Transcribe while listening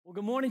Well,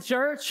 good morning,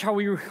 church. Are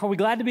we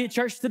glad to be at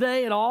church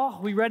today at all?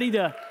 Are we ready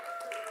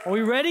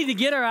to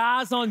get our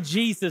eyes on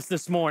Jesus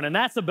this morning?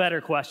 That's a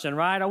better question,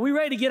 right? Are we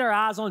ready to get our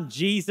eyes on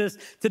Jesus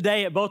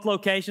today at both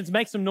locations?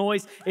 Make some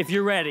noise if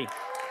you're ready.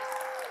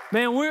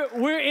 Man,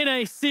 we're in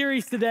a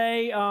series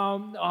today,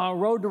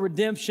 Road to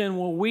Redemption,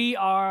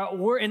 where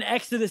we're in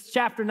Exodus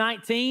chapter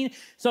 19.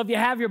 So if you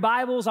have your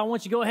Bibles, I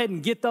want you to go ahead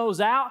and get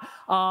those out.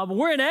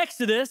 We're in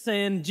Exodus,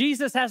 and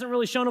Jesus hasn't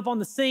really shown up on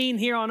the scene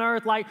here on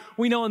earth like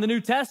we know in the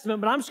New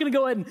Testament, but I'm just going to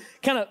go ahead and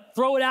kind of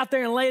throw it out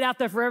there and lay it out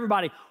there for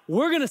everybody.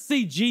 We're going to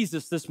see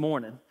Jesus this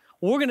morning.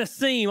 We're going to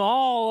see him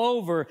all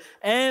over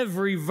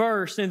every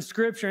verse in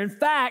Scripture. In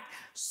fact,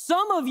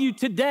 some of you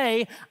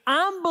today,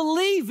 I'm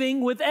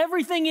believing with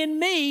everything in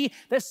me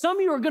that some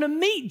of you are going to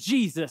meet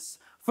Jesus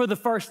for the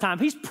first time.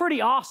 He's pretty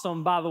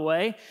awesome, by the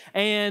way,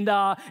 and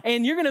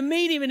you're going to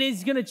meet him, and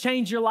he's going to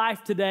change your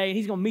life today, and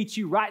he's going to meet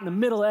you right in the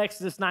middle of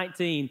Exodus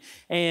 19,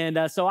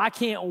 and so I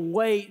can't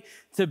wait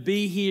to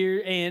be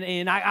here,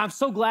 and I'm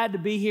so glad to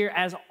be here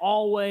as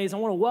always. I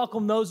want to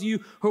welcome those of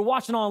you who are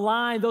watching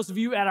online, those of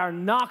you at our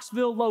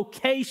Knoxville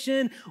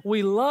location.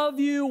 We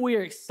love you. We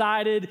are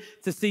excited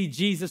to see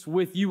Jesus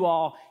with you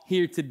all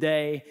here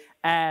today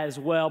as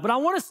well. But I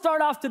want to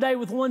start off today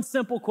with one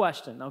simple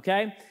question,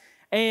 okay?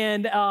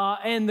 And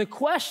the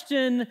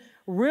question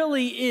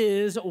really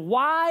is,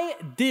 why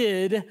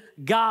did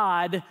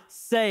God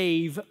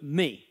save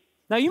me?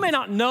 Now, you may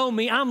not know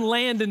me. I'm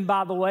Landon,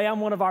 by the way. I'm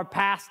one of our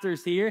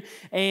pastors here.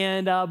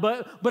 And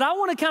but I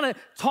want to kind of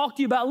talk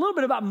to you about a little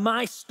bit about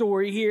my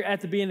story here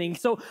at the beginning.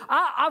 So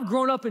I've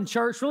grown up in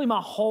church really my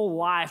whole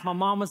life. My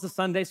mom was a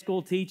Sunday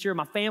school teacher.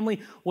 My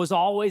family was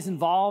always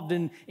involved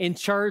in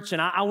church.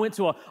 And I went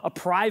to a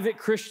private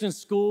Christian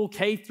school,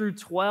 K through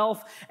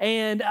 12.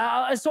 And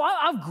so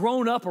I've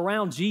grown up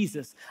around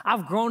Jesus.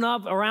 I've grown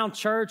up around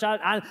church.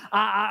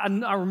 I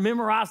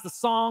memorized the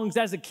songs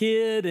as a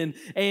kid.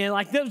 And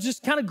like that was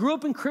just kind of grew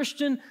up in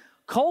Christian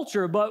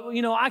culture, but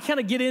you know, I kind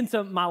of get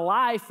into my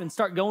life and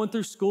start going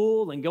through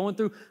school and going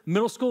through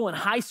middle school and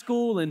high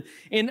school, and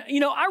you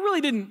know, I really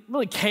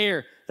didn't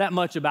care that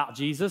much about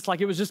Jesus.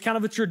 Like it was just kind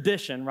of a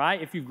tradition,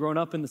 right? If you've grown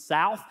up in the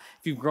South,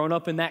 if you've grown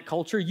up in that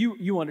culture,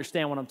 you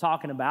understand what I'm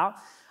talking about.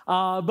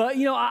 But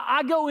you know,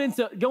 I go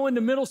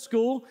into middle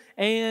school,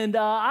 and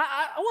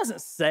I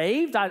wasn't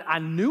saved. I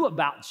knew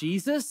about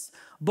Jesus,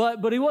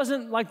 but he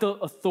wasn't like the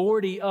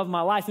authority of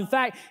my life. In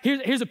fact,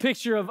 here's a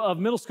picture of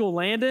middle school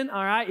Landon.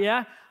 All right,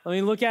 yeah. I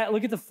mean, look at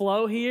the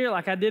flow here.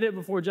 Like I did it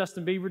before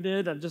Justin Bieber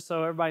did, just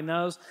so everybody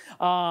knows.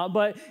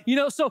 But you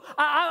know, so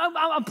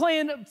I'm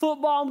playing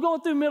football. I'm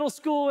going through middle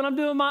school, and I'm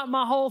doing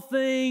my whole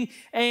thing.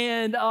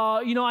 And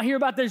you know, I hear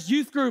about this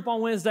youth group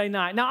on Wednesday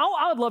night. Now,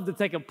 I would love to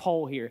take a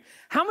poll here.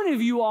 How many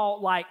of you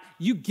all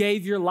you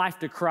gave your life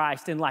to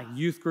Christ in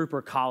youth group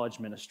or college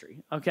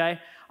ministry? Okay,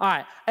 all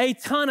right, a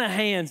ton of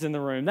hands in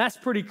the room. That's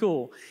pretty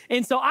cool.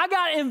 And so I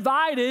got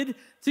invited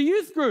to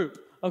youth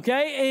group.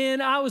 Okay,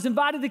 and I was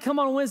invited to come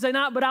on Wednesday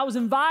night, but I was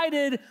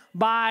invited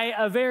by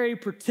a very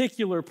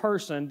particular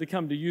person to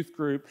come to youth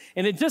group,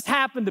 and it just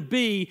happened to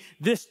be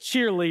this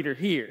cheerleader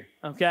here,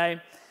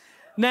 okay?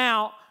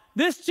 Now,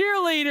 this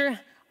cheerleader,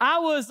 I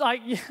was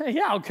like,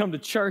 yeah, I'll come to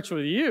church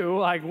with you.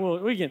 Like,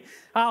 well,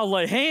 I'll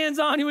lay hands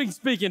on you. We can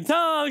speak in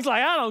tongues.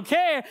 Like, I don't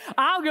care.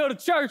 I'll go to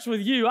church with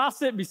you. I'll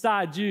sit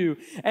beside you.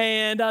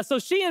 And so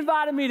she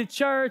invited me to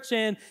church,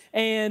 and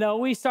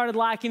we started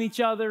liking each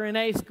other in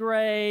 8th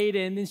grade,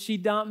 and then she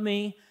dumped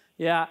me.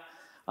 Yeah.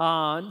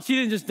 She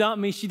didn't just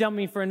dump me. She dumped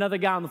me for another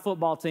guy on the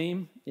football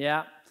team.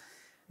 Yeah.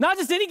 Not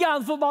just any guy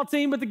on the football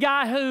team, but the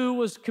guy who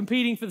was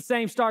competing for the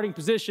same starting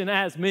position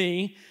as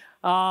me.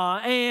 You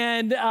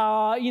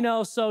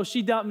know, so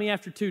she dumped me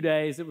after 2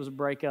 days. It was a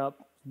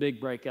breakup, big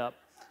breakup,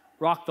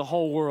 rocked the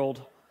whole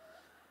world.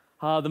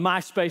 The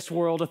MySpace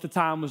world at the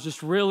time was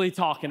just really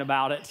talking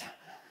about it.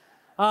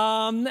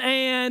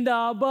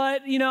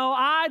 But you know,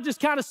 I just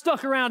kind of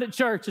stuck around at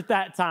church at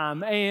that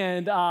time.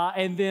 And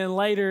then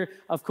later,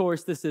 of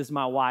course, this is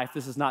my wife.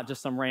 This is not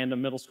just some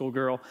random middle school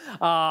girl.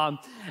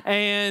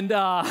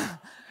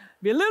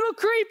 Be a little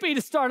creepy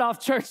to start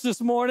off church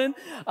this morning,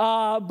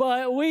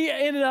 but we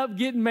ended up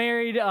getting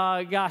married,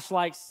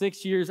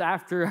 6 years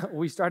after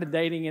we started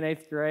dating in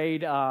 8th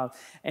grade.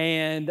 But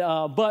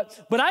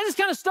I just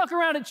kind of stuck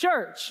around at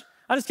church.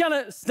 I just kind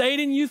of stayed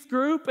in youth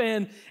group,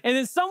 and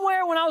then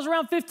somewhere when I was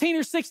around 15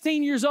 or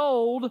 16 years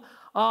old,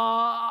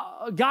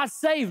 God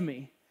saved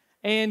me,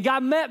 and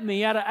God met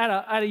me at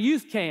a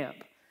youth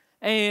camp,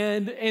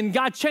 and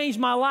God changed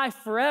my life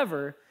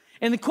forever.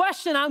 And the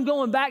question I'm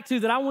going back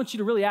to that I want you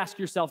to really ask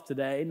yourself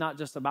today, not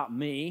just about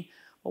me,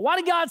 but why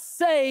did God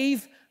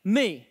save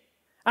me?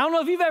 I don't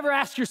know if you've ever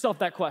asked yourself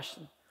that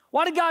question.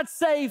 Why did God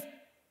save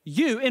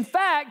you? In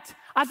fact,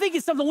 I think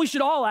it's something we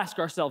should all ask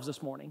ourselves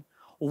this morning.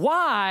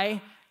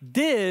 Why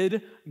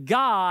did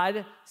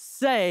God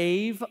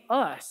save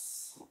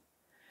us?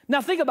 Now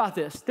think about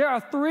this. There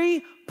are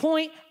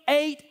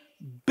 3.8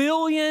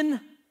 billion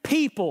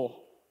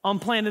people on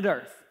planet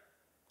Earth.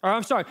 Or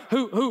I'm sorry,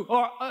 who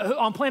are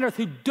on planet Earth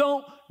who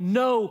don't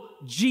know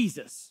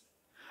Jesus.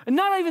 And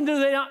not even do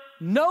they not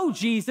know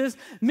Jesus,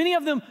 many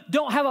of them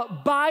don't have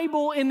a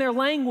Bible in their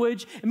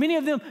language, and many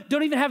of them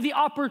don't even have the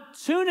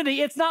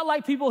opportunity. It's not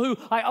like people who,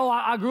 like, oh,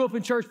 I grew up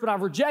in church, but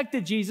I've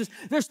rejected Jesus.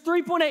 There's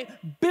 3.8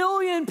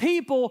 billion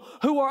people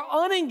who are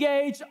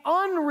unengaged,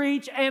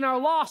 unreached, and are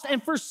lost.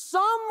 And for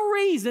some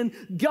reason,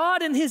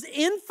 God in his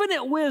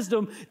infinite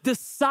wisdom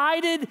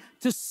decided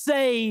to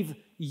save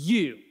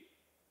you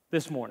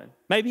this morning.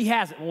 Maybe he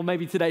hasn't. Well,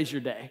 maybe today's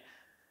your day.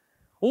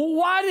 Well,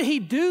 why did he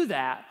do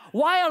that?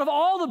 Why out of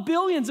all the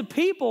billions of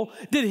people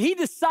did he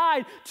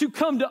decide to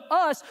come to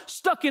us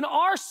stuck in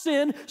our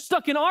sin,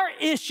 stuck in our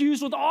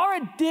issues with our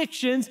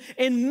addictions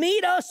and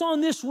meet us on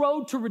this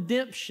road to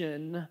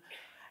redemption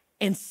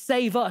and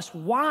save us?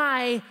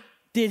 Why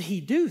did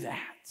he do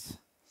that?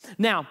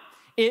 Now,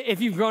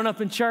 if you've grown up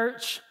in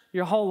church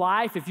your whole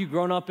life, if you've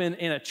grown up in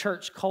a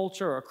church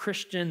culture or a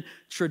Christian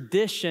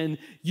tradition,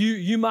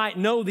 you might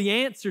know the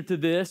answer to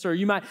this, or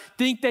you might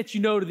think that you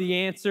know the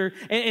answer.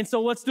 And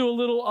so let's do a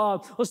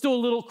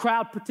little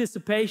crowd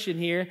participation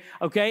here,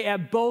 okay?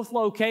 At both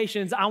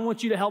locations, I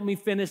want you to help me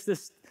finish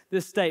this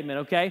statement,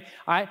 okay?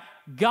 All right.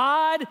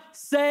 God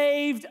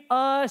saved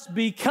us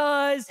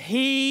because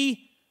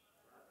he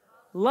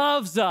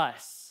loves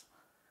us.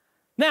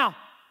 Now,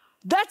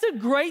 that's a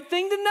great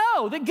thing to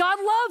know, that God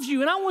loves you.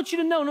 And I want you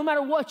to know, no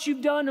matter what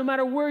you've done, no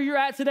matter where you're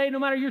at today, no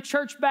matter your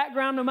church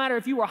background, no matter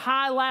if you were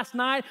high last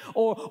night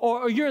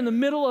or you're in the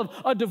middle of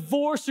a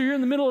divorce or you're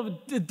in the middle of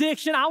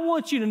addiction, I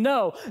want you to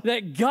know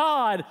that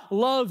God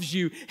loves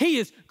you. He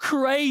is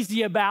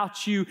crazy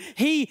about you.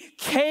 He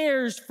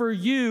cares for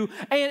you.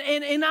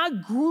 And I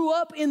grew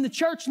up in the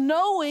church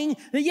knowing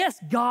that, yes,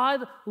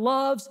 God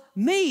loves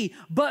me.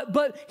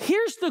 But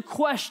here's the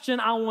question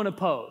I want to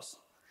pose.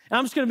 And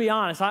I'm just going to be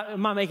honest, I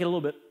might make it a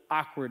little bit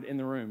awkward in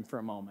the room for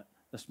a moment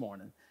this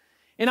morning.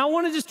 And I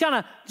want to just kind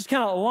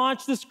of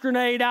launch this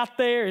grenade out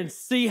there and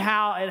see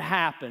how it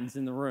happens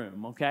in the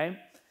room, okay?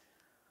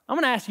 I'm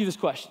going to ask you this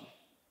question.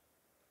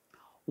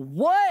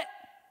 What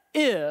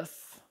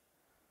if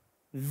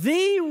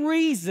the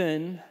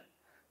reason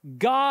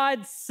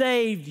God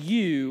saved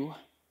you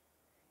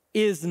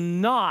is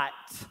not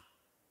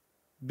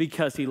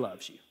because he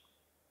loves you?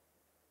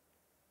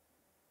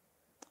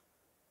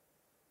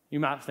 You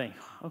might think,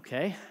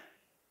 okay,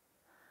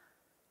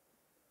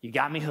 you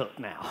got me hooked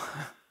now.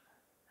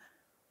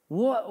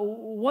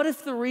 What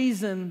if the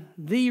reason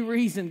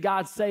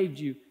God saved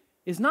you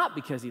is not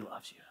because he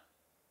loves you?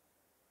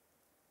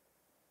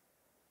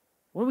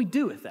 What do we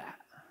do with that?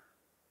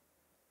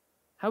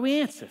 How do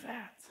we answer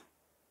that?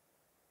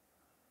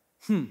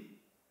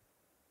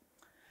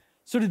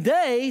 So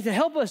today, to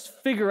help us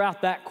figure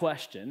out that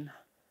question,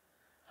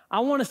 I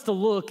want us to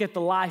look at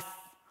the life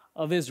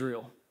of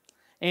Israel.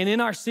 And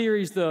in our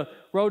series, The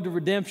Road to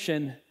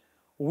Redemption,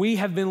 we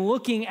have been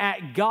looking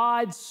at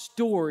God's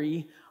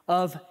story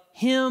of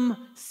him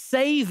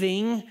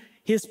saving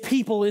his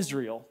people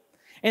Israel.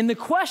 And the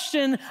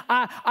question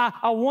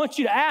I want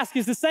you to ask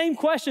is the same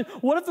question.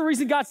 What if the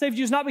reason God saved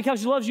you is not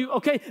because he loves you?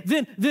 Okay,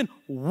 then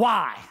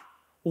why?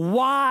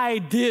 Why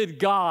did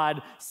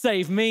God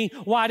save me?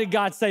 Why did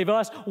God save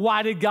us?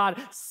 Why did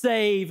God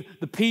save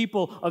the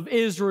people of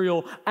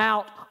Israel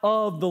out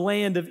of the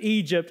land of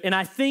Egypt? And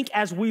I think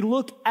as we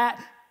look at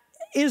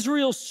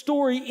Israel's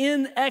story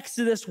in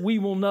Exodus, we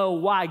will know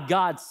why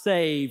God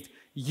saved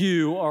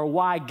you, or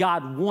why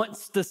God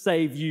wants to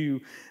save you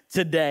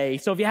today.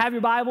 So if you have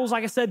your Bibles,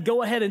 like I said,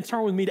 go ahead and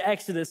turn with me to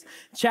Exodus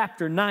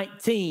chapter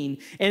 19.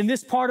 And in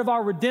this part of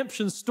our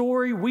redemption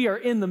story, we are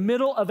in the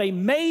middle of a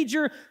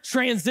major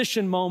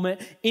transition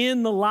moment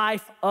in the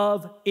life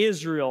of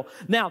Israel.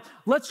 Now,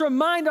 let's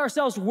remind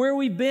ourselves where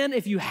we've been.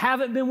 If you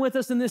haven't been with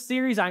us in this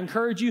series, I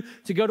encourage you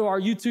to go to our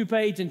YouTube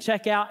page and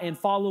check out and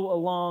follow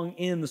along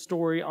in the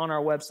story on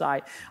our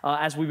website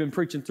as we've been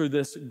preaching through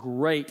this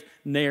great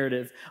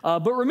narrative.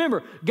 But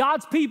remember,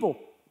 God's people,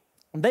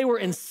 they were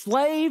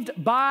enslaved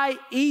by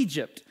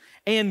Egypt,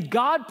 and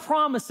God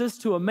promises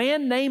to a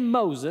man named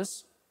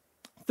Moses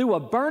through a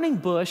burning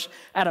bush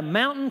at a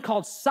mountain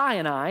called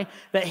Sinai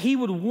that he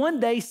would one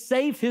day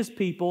save his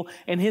people,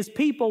 and his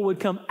people would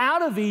come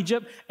out of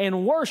Egypt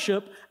and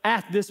worship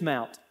at this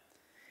mount.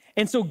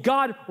 And so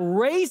God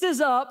raises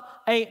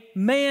up a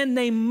man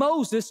named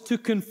Moses to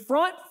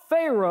confront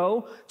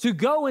Pharaoh, to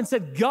go and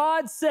said,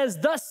 God says,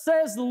 thus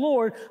says the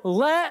Lord,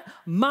 let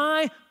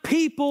my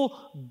people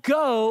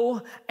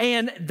go.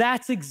 And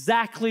that's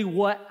exactly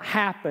what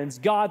happens.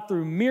 God,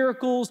 through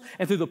miracles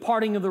and through the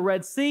parting of the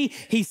Red Sea,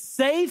 he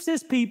saves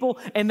his people,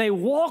 and they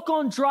walk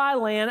on dry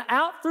land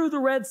out through the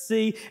Red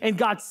Sea, and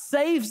God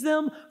saves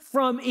them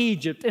from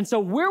Egypt. And so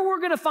where we're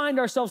going to find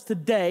ourselves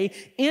today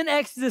in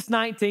Exodus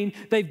 19,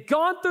 they've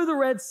gone through the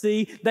Red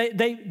Sea,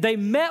 they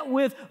met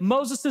with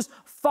Moses'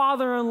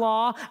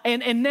 father-in-law,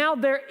 and now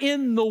they're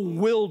in the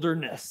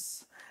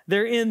wilderness.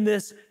 They're in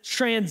this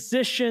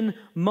transition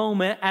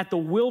moment at the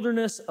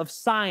wilderness of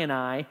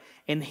Sinai,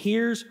 and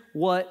here's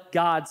what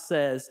God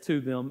says to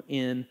them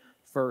in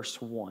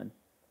verse 1.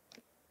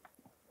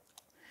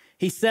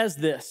 He says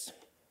this,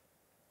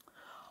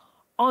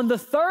 on the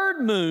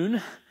third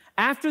moon,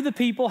 After the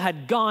people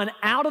had gone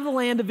out of the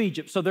land of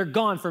Egypt, so they're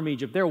gone from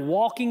Egypt. They're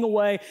walking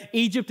away.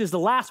 Egypt is the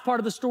last part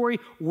of the story.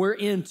 We're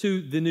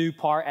into the new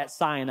part at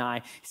Sinai.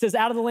 He says,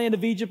 out of the land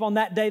of Egypt on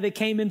that day, they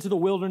came into the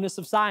wilderness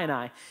of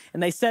Sinai.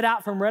 And they set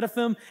out from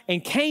Rephidim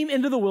and came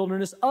into the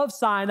wilderness of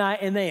Sinai,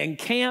 and they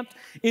encamped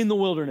in the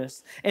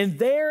wilderness. And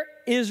there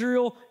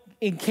Israel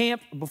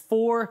encamped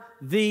before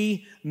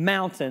the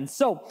mountain.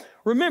 So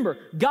remember,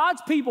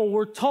 God's people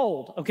were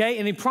told, okay,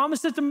 and he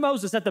promised it to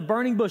Moses at the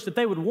burning bush that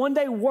they would one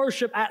day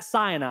worship at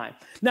Sinai.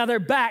 Now they're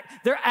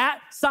back, they're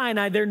at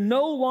Sinai, they're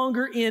no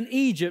longer in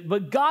Egypt,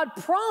 but God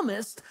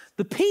promised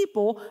the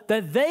people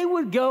that they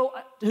would go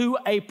to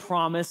a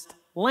promised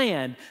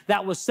land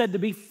that was said to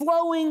be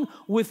flowing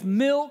with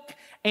milk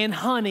and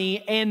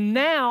honey, and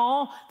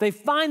now they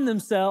find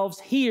themselves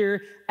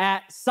here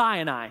at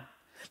Sinai.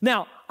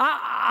 Now,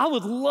 I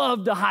would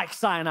love to hike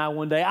Sinai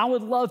one day. I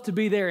would love to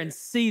be there and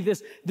see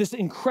this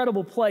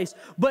incredible place.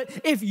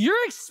 But if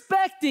you're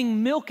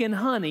expecting milk and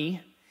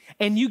honey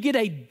and you get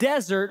a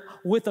desert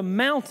with a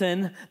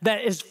mountain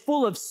that is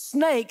full of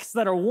snakes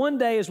that are one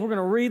day, as we're going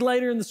to read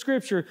later in the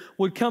scripture,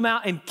 would come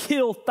out and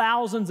kill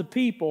thousands of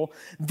people,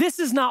 this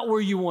is not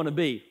where you want to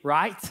be,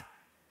 right?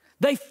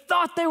 They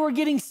thought they were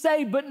getting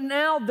saved, but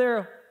now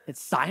they're at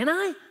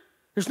Sinai?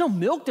 There's no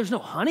milk, there's no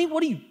honey.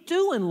 What are you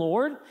doing,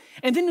 Lord?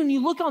 And then when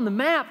you look on the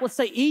map, let's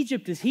say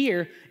Egypt is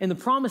here and the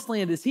promised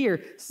land is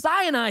here,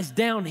 Sinai's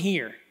down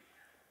here.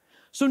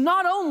 So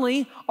not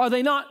only are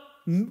they not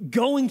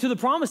going to the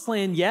promised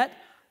land yet,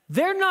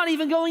 they're not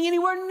even going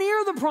anywhere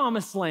near the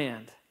promised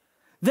land.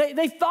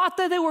 They thought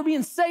that they were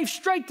being saved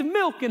straight to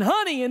milk and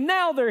honey, and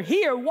now they're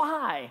here.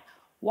 Why?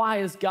 Why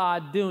is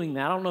God doing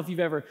that? I don't know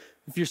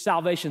if your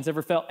salvation's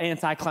ever felt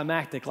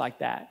anticlimactic like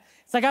that.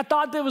 It's like, I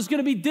thought that was going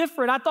to be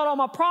different. I thought all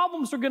my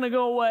problems were going to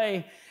go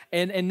away.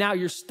 And now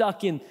you're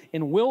stuck in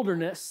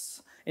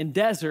wilderness, in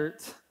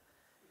desert,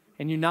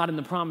 and you're not in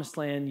the promised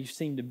land. You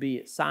seem to be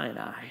at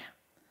Sinai.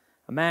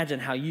 Imagine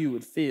how you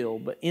would feel.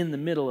 But in the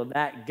middle of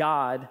that,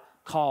 God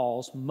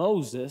calls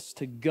Moses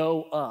to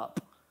go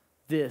up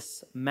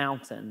this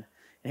mountain.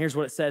 And here's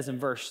what it says in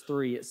verse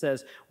 3. It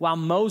says, while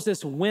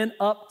Moses went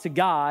up to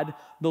God,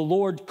 the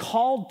Lord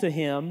called to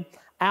him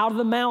out of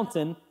the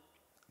mountain,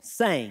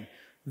 saying,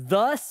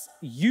 thus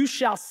you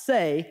shall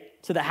say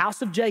to the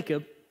house of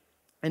Jacob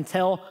and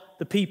tell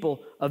the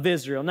people of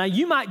Israel. Now,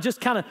 you might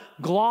just kind of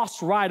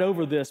gloss right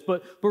over this,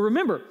 but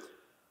remember,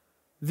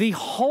 the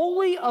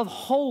Holy of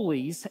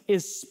Holies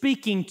is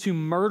speaking to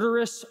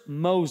murderous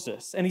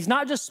Moses. And he's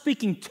not just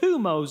speaking to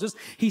Moses,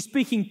 he's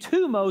speaking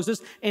to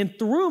Moses and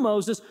through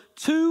Moses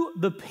to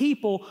the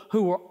people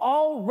who were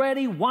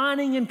already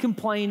whining and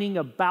complaining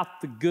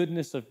about the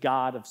goodness of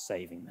God of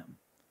saving them.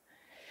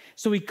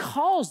 So he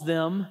calls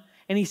them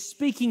and he's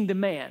speaking to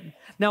man.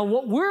 Now,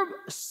 what we're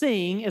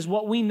seeing is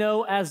what we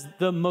know as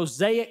the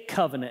Mosaic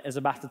covenant is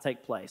about to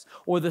take place,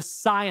 or the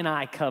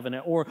Sinai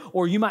covenant,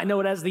 or you might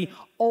know it as the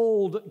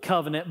Old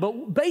Covenant.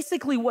 But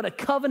basically what a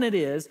covenant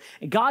is,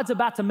 and God's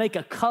about to make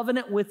a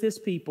covenant with his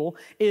people,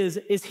 is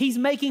he's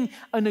making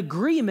an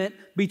agreement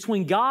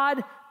between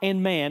God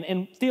and man.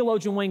 And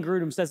theologian Wayne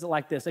Grudem says it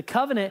like this: a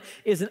covenant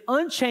is an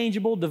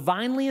unchangeable,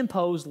 divinely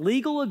imposed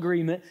legal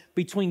agreement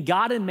between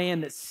God and man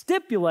that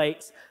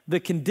stipulates the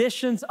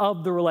conditions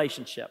of the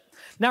relationship.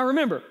 Now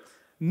remember,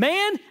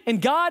 man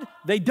and God,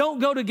 they don't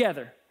go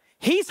together.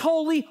 He's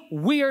holy,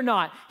 we are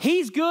not.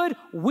 He's good,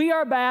 we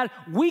are bad.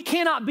 We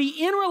cannot be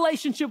in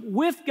relationship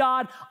with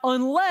God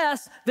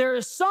unless there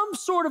is some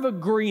sort of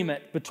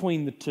agreement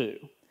between the two.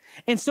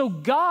 And so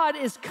God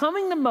is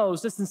coming to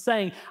Moses and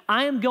saying,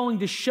 I am going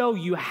to show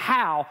you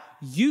how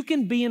you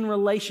can be in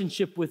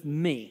relationship with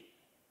me.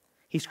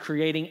 He's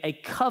creating a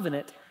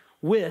covenant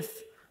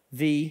with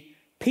the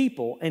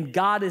people, and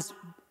God is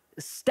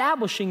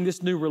establishing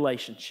this new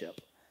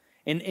relationship.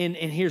 And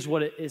here's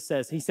what it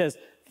says. He says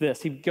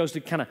this. He goes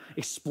to kind of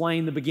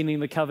explain the beginning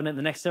of the covenant.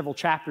 The next several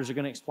chapters are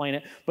going to explain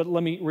it, but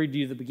let me read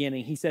you the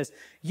beginning. He says,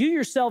 you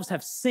yourselves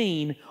have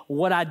seen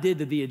what I did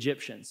to the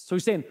Egyptians. So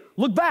he's saying,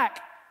 look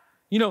back.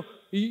 You know,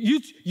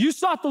 you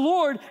sought the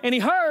Lord, and he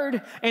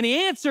heard, and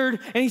he answered,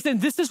 and he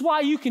said, this is why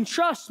you can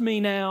trust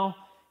me now.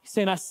 He's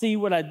saying, I see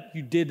what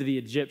you did to the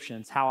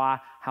Egyptians, how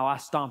I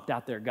stomped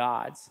out their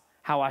gods,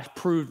 how I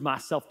proved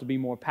myself to be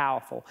more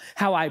powerful,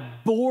 how I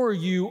bore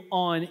you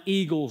on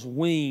eagle's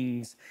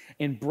wings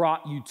and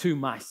brought you to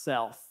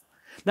myself.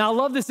 Now, I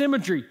love this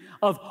imagery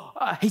of,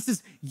 he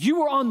says, you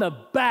were on the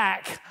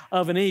back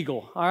of an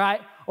eagle, all right?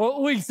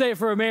 Or we can say it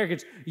for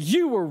Americans,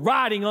 you were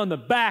riding on the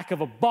back of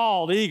a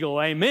bald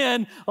eagle,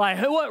 amen? Like,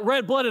 what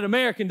red-blooded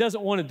American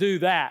doesn't want to do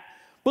that?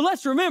 But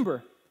let's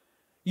remember,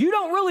 you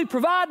don't really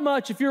provide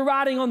much if you're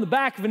riding on the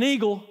back of an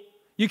eagle.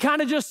 You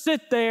kind of just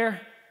sit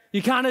there.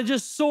 You kind of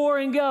just soar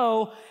and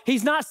go.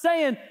 He's not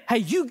saying, hey,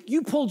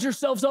 you pulled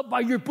yourselves up by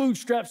your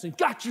bootstraps and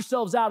got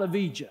yourselves out of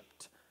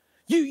Egypt.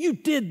 You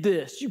did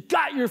this. You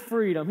got your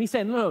freedom. He's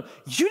saying, no,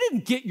 you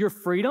didn't get your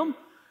freedom.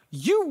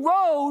 You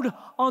rode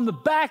on the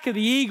back of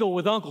the eagle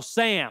with Uncle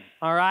Sam,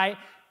 all right?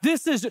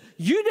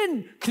 You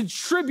didn't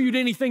contribute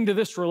anything to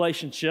this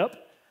relationship.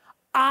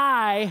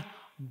 I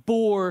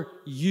bore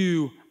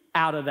you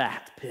out of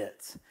that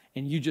pit,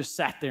 and you just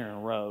sat there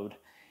and rode.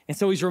 And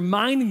so he's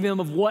reminding them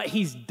of what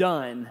he's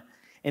done.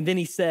 And then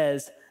he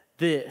says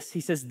this. He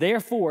says,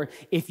 therefore,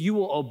 if you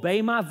will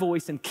obey my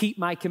voice and keep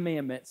my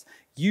commandments,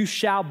 you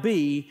shall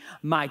be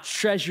my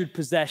treasured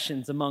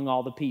possessions among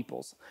all the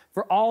peoples.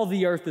 For all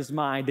the earth is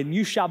mine, and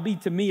you shall be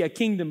to me a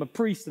kingdom of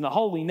priests and a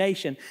holy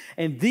nation.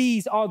 And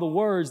these are the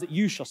words that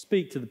you shall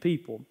speak to the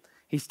people.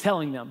 He's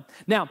telling them.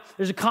 Now,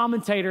 there's a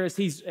commentator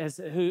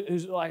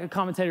who's like a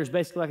commentator is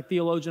basically like a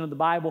theologian of the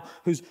Bible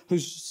who's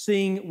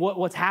seeing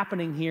what's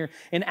happening here.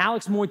 And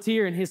Alex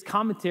Mortier in his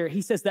commentary,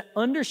 he says that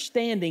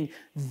understanding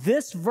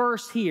this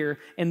verse here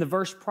and the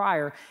verse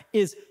prior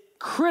is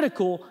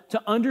critical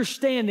to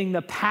understanding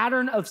the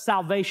pattern of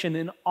salvation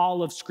in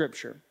all of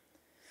Scripture.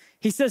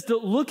 He says to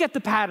look at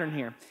the pattern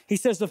here. He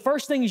says the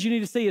first thing is you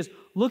need to see is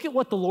look at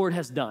what the Lord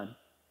has done.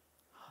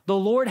 The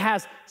Lord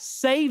has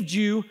saved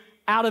you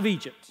out of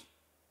Egypt.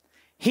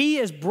 He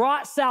has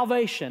brought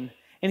salvation.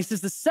 And he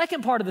says the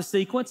second part of the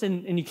sequence,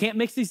 and you can't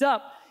mix these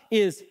up,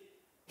 is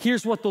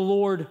here's what the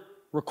Lord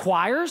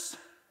requires.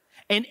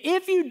 And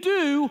if you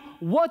do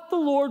what the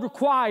Lord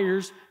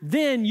requires,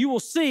 then you will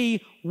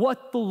see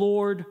what the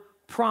Lord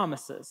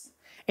promises.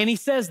 And he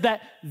says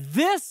that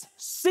this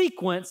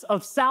sequence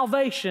of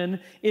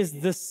salvation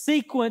is the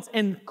sequence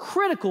and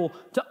critical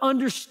to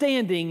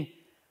understanding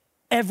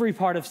every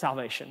part of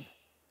salvation.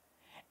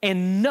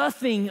 And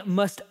nothing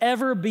must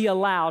ever be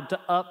allowed to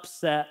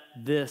upset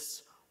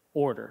this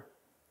order.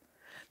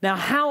 Now,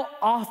 how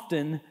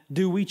often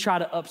do we try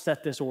to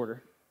upset this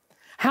order?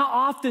 How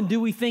often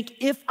do we think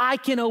if I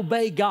can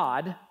obey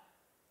God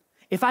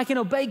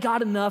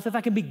enough, if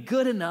I can be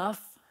good enough,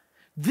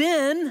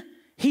 then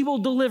he will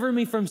deliver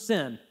me from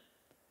sin.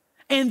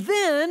 And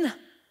then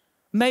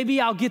maybe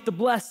I'll get the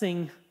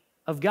blessing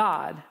of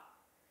God.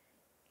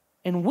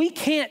 And we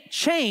can't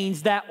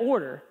change that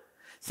order.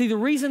 See, the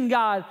reason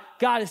God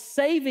is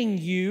saving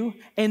you,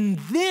 and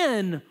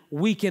then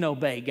we can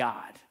obey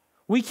God.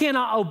 We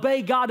cannot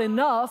obey God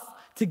enough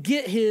to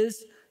get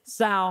his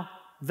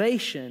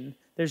salvation.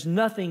 There's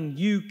nothing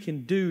you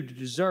can do to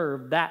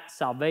deserve that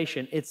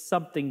salvation. It's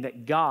something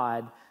that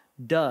God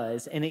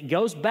does. And it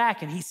goes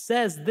back, and he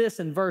says this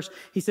in verse,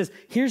 he says,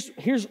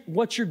 here's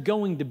what you're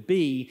going to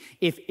be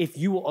if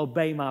you will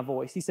obey my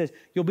voice. He says,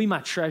 you'll be my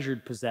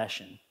treasured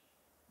possession.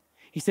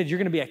 He said, you're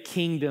going to be a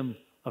kingdom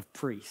of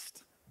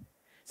priests.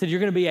 He said, you're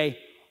going to be a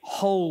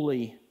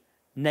holy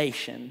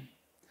nation.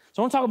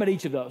 So I want to talk about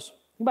each of those.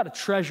 Think about a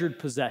treasured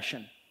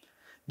possession.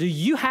 Do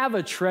you have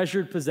a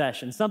treasured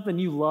possession? Something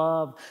you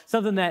love,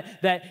 something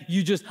that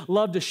you just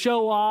love to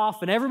show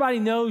off and everybody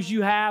knows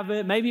you have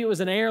it. Maybe it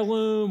was an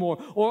heirloom or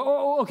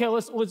okay,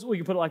 we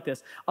can put it like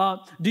this.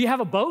 Do you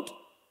have a boat?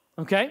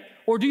 Okay.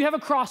 Or do you have a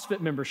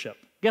CrossFit membership?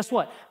 Guess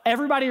what?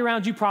 Everybody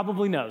around you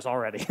probably knows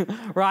already,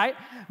 right?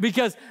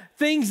 Because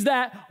things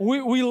that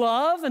we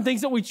love and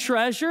things that we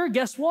treasure,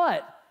 guess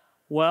what?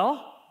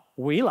 Well,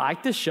 we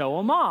like to show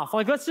them off.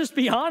 Like, let's just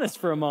be honest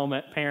for a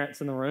moment,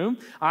 parents in the room,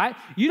 all right?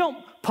 You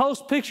don't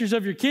post pictures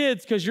of your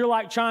kids because you're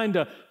like trying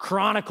to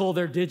chronicle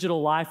their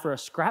digital life for a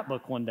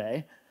scrapbook one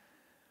day.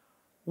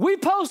 We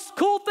post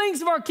cool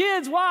things of our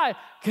kids. Why?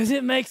 Because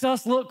it makes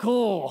us look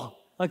cool.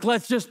 Like,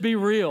 let's just be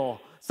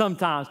real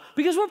sometimes.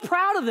 Because we're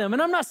proud of them.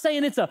 And I'm not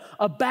saying it's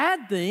a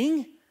bad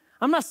thing.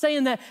 I'm not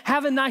saying that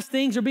having nice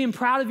things or being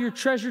proud of your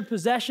treasured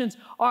possessions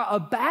are a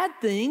bad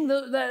thing.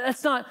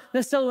 That's not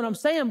necessarily what I'm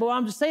saying, but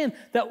I'm just saying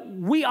that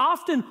we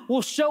often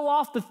will show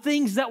off the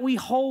things that we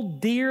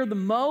hold dear the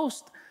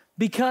most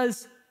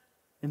because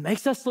it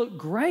makes us look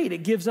great.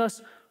 It gives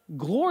us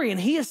glory. And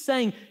he is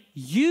saying,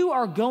 you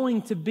are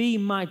going to be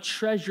my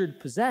treasured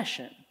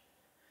possession.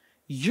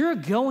 You're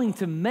going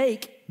to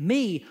make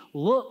me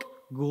look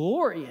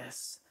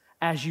glorious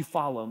as you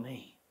follow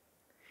me.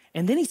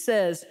 And then he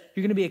says,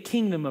 you're going to be a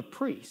kingdom of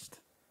priests.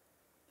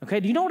 Okay,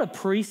 do you know what a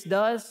priest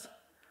does?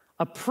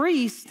 A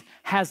priest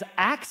has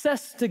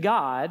access to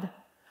God,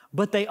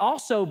 but they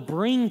also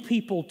bring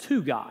people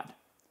to God.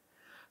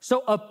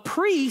 So a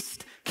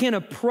priest can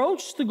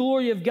approach the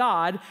glory of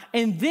God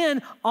and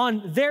then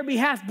on their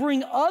behalf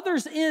bring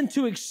others in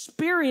to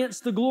experience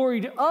the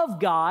glory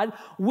of God,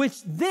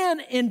 which then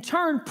in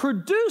turn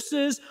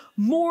produces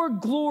more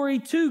glory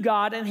to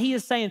God. And he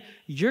is saying,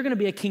 you're going to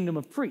be a kingdom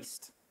of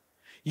priests.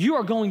 You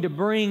are going to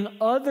bring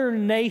other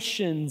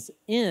nations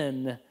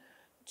in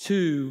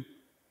to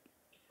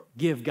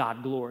give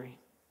God glory.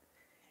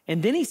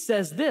 And then he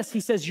says this, he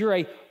says, you're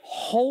a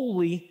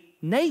holy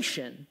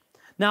nation.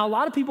 Now, a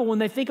lot of people, when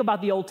they think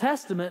about the Old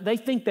Testament, they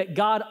think that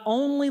God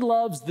only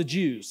loves the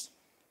Jews.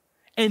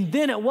 And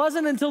then it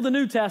wasn't until the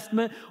New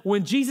Testament,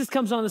 when Jesus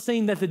comes on the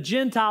scene, that the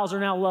Gentiles are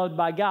now loved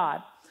by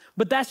God.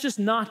 But that's just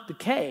not the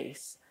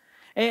case.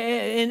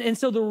 And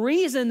so the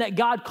reason that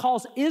God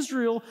calls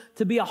Israel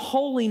to be a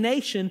holy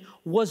nation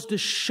was to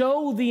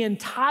show the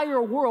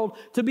entire world,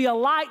 to be a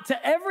light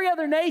to every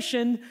other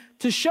nation,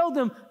 to show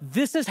them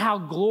this is how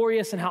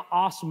glorious and how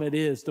awesome it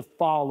is to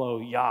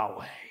follow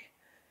Yahweh.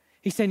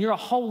 He's saying you're a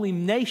holy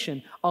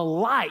nation, a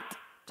light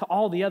to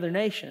all the other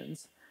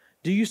nations.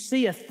 Do you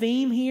see a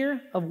theme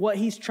here of what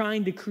he's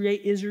trying to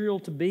create Israel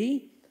to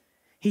be?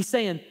 He's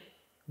saying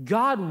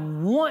God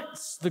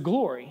wants the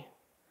glory.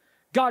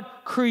 God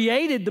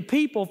created the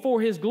people for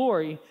his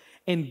glory,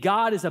 and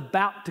God is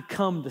about to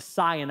come to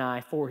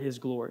Sinai for his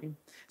glory.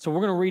 So we're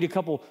going to read a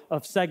couple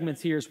of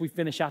segments here as we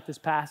finish out this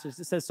passage.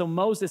 It says, so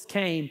Moses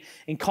came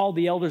and called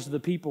the elders of the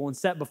people and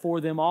set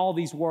before them all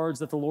these words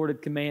that the Lord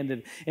had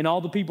commanded. And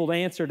all the people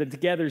answered and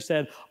together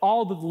said,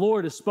 all that the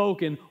Lord has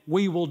spoken,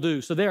 we will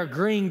do. So they're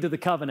agreeing to the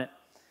covenant.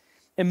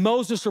 And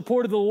Moses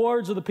reported the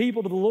words of the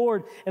people to the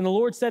Lord. And the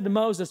Lord said to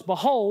Moses,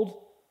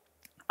 behold,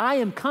 I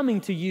am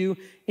coming to you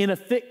in a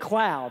thick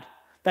cloud,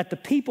 that the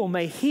people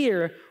may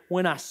hear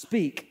when I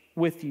speak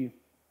with you,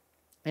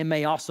 and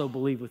may also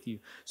believe with you.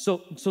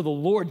 So the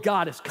Lord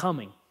God is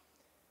coming.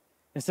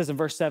 It says in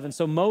verse 7,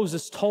 so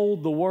Moses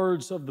told the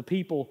words of the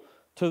people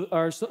to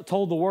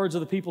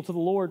the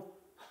Lord.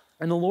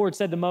 And the Lord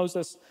said to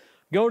Moses,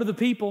 go to the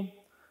people,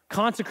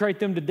 consecrate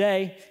them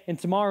today and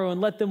tomorrow,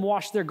 and let them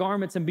wash their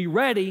garments and be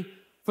ready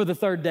for the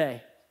third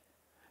day.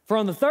 For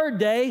on the third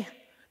day,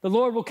 the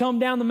Lord will come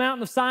down the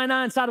mountain of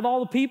Sinai inside of all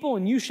the people,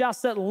 and you shall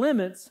set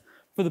limits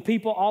for the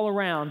people all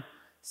around,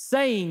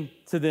 saying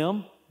to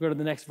them, go to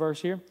the next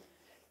verse here,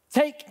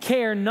 take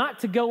care not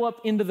to go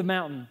up into the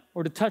mountain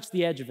or to touch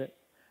the edge of it.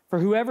 For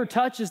whoever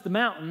touches the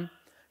mountain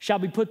shall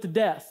be put to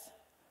death.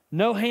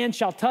 No hand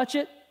shall touch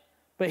it,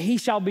 but he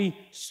shall be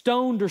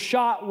stoned or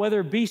shot,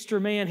 whether beast or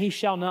man, he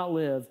shall not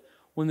live.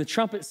 When the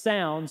trumpet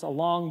sounds a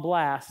long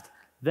blast,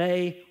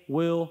 they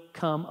will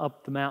come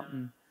up the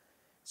mountain.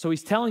 So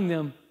he's telling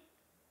them,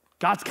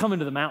 God's coming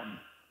to the mountain.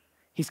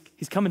 He's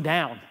coming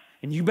down,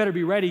 and you better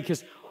be ready,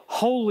 because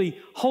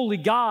holy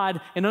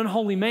God and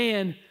unholy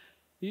man,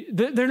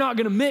 they're not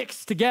going to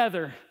mix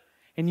together,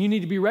 and you need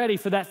to be ready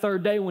for that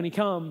third day when he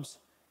comes.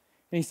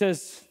 And he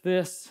says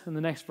this in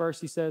the next verse.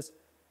 He says,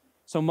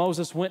 so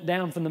Moses went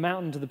down from the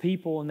mountain to the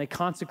people, and they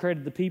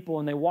consecrated the people,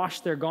 and they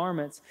washed their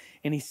garments.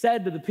 And he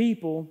said to the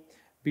people,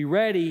 be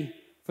ready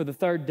for the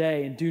third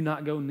day, and do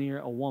not go near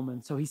a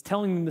woman. So he's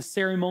telling them the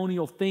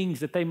ceremonial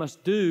things that they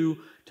must do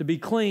to be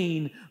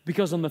clean,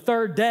 because on the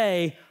third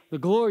day, the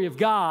glory of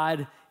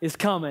God is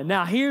coming.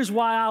 Now, here's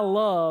why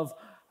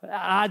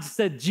I just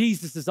said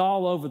Jesus is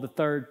all over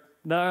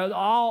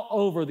all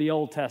over the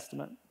Old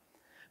Testament.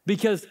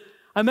 Because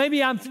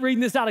maybe I'm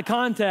reading this out of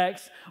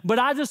context, but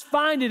I just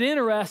find it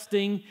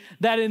interesting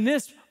that in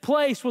this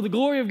place where the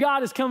glory of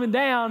God is coming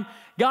down,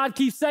 God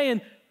keeps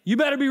saying, you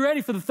better be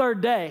ready for the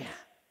third day.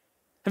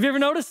 Have you ever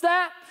noticed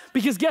that?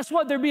 Because guess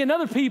what? There'd be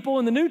another people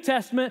in the New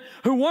Testament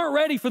who weren't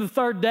ready for the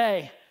third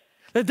day.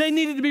 That they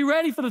needed to be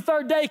ready for the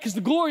third day because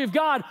the glory of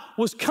God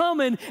was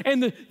coming,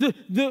 and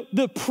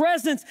the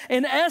presence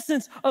and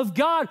essence of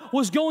God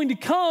was going to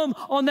come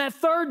on that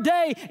third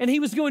day, and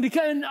he was going to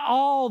come, and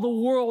all the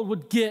world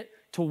would get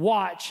to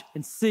watch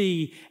and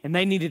see, and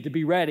they needed to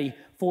be ready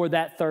for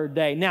that third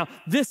day. Now,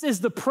 this is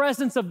the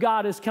presence of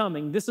God is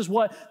coming. This is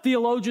what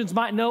theologians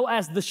might know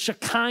as the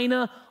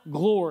Shekinah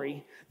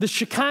glory. The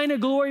Shekinah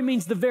glory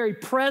means the very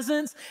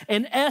presence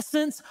and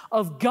essence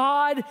of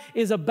God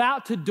is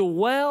about to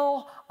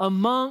dwell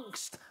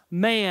amongst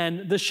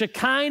man. The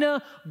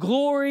Shekinah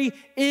glory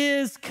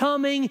is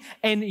coming,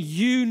 and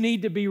you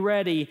need to be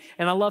ready.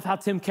 And I love how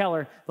Tim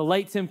Keller, the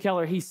late Tim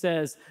Keller, he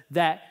says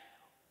that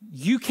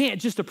you can't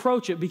just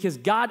approach it, because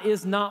God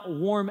is not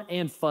warm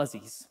and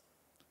fuzzies.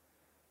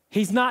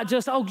 He's not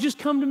just, just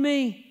come to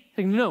me.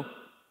 No,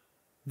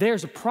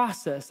 there's a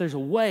process. There's a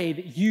way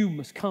that you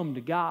must come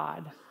to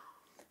God.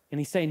 And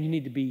he's saying you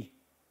need to be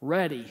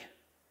ready.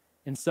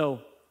 And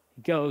so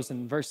he goes,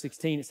 in verse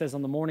 16, it says,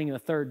 on the morning of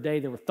the third day,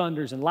 there were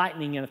thunders and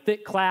lightning and a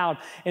thick cloud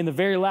and the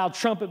very loud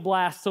trumpet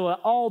blast, so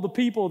all the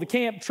people of the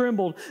camp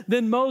trembled.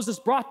 Then Moses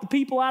brought the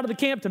people out of the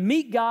camp to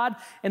meet God,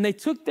 and they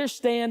took their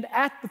stand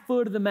at the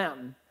foot of the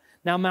mountain.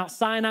 Now Mount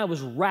Sinai was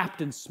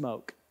wrapped in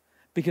smoke,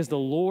 because the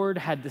Lord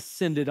had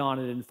descended on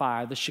it in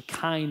fire, the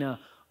Shekinah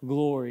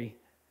glory.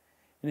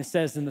 And it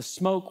says, and the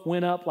smoke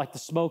went up like the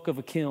smoke of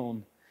a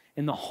kiln,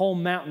 and the whole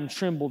mountain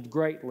trembled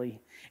greatly.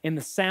 And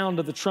the sound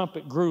of the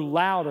trumpet grew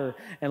louder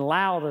and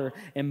louder,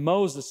 and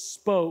Moses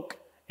spoke,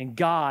 and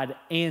God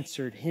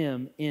answered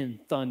him in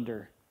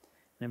thunder.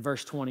 And in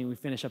verse 20, we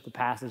finish up the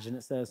passage, and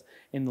it says,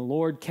 and the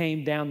Lord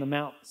came down the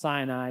Mount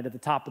Sinai to the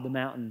top of the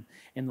mountain,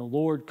 and the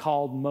Lord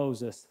called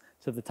Moses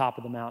to the top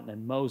of the mountain,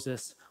 and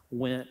Moses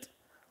went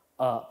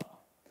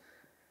up.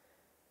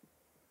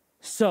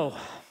 So,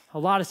 a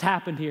lot has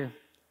happened here.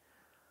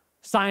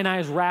 Sinai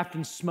is wrapped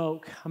in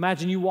smoke.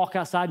 Imagine you walk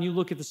outside and you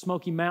look at the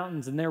Smoky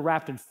Mountains, and they're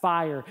wrapped in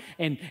fire,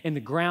 and the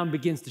ground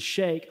begins to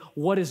shake.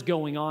 What is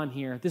going on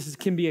here?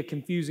 Can be a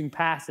confusing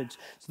passage.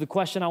 So the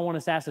question I want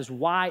us to ask is,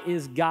 why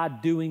is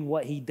God doing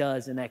what he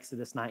does in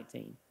Exodus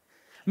 19?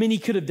 I mean, he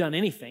could have done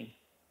anything.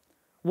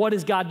 What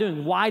is God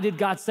doing? Why did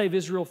God save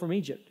Israel from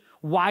Egypt?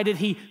 Why did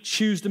he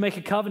choose to make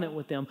a covenant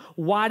with them?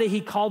 Why did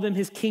he call them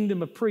his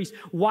kingdom of priests?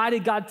 Why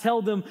did God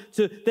tell them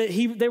that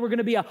they were going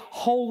to be a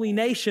holy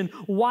nation?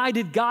 Why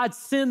did God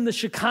send the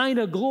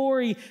Shekinah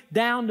glory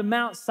down to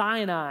Mount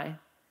Sinai?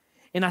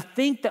 And I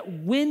think that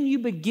when you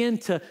begin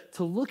to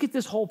look at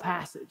this whole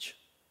passage,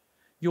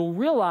 you'll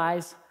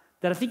realize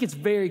that I think it's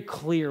very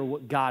clear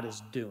what God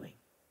is doing.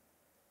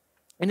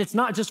 And it's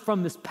not just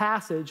from this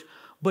passage,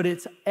 but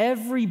it's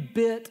every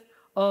bit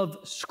of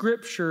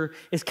Scripture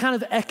is kind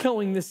of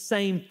echoing the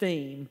same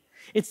theme.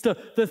 It's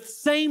the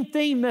same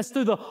theme that's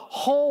through the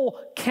whole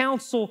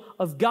counsel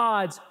of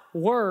God's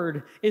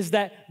word, is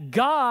that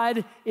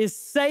God is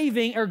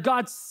saving, or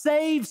God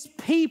saves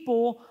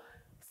people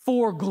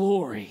for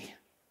glory,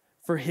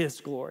 for his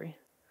glory.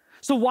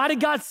 So why did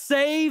God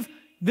save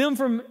them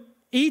from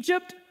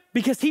Egypt?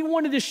 Because he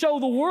wanted to show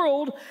the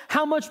world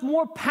how much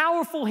more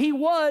powerful he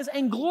was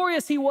and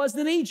glorious he was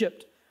than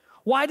Egypt.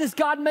 Why does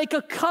God make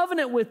a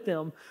covenant with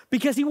them?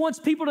 Because he wants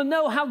people to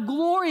know how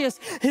glorious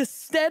his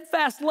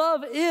steadfast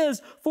love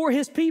is for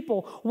his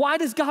people. Why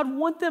does God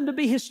want them to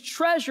be his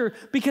treasure?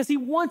 Because he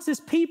wants his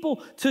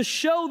people to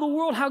show the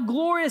world how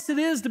glorious it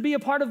is to be a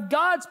part of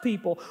God's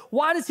people.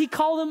 Why does he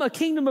call them a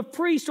kingdom of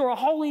priests or a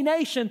holy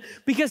nation?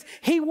 Because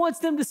he wants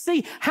them to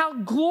see how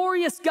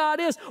glorious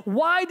God is.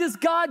 Why does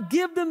God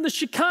give them the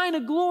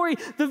Shekinah glory,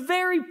 the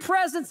very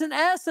presence and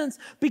essence?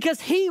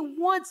 Because he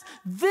wants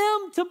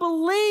them to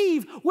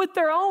believe with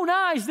their own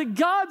eyes that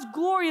God's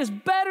glory is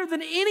better than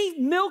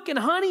any milk and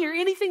honey or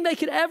anything they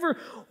could ever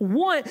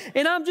want.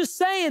 And I'm just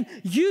saying,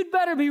 you'd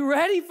better be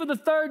ready for the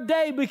third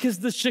day, because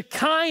the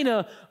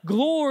Shekinah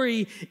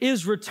glory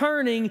is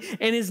returning,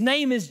 and his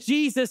name is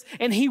Jesus,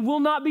 and he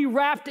will not be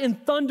wrapped in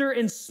thunder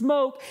and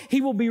smoke.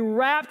 He will be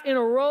wrapped in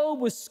a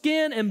robe with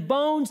skin and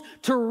bones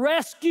to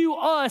rescue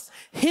us,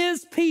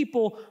 his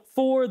people,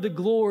 for the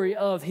glory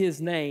of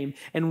his name.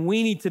 And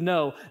we need to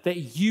know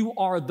that you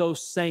are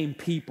those same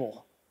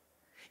people.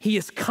 He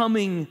is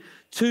coming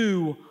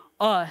to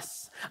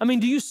us. I mean,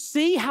 do you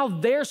see how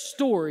their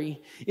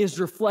story is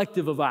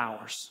reflective of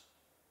ours?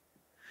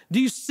 Do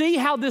you see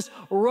how this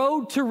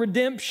road to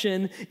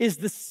redemption is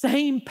the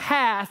same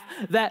path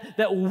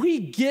that we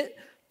get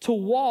to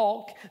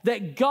walk,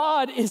 that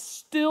God is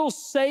still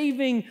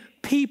saving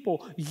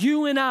people,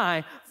 you and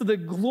I, for the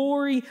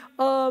glory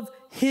of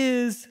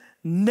his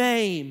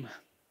name?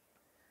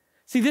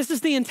 See, this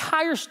is the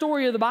entire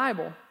story of the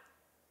Bible.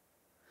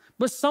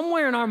 But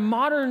somewhere in our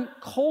modern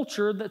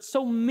culture that's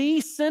so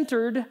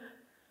me-centered,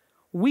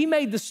 we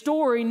made the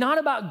story not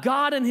about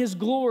God and his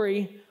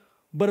glory,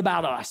 but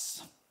about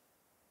us.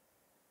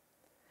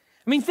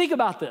 I mean, think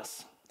about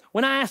this.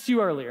 When I asked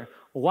you earlier,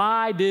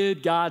 why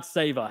did God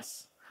save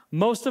us?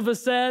 Most of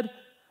us said,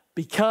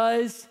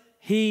 because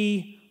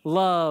he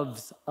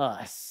loves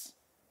us.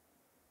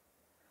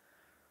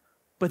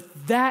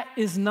 But that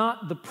is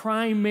not the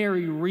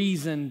primary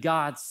reason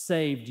God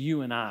saved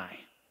you and I.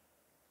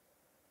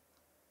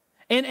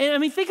 And I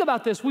mean, think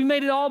about this. We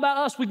made it all about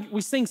us.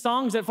 We sing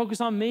songs that focus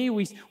on me.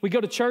 We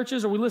go to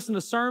churches, or we listen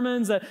to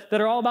sermons that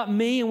are all about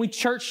me, and we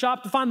church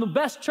shop to find the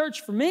best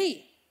church for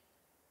me.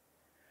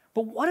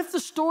 But what if the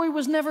story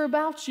was never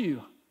about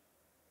you?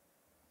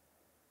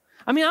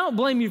 I mean, I don't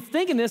blame you for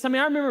thinking this. I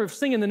mean, I remember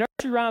singing the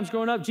nursery rhymes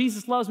growing up.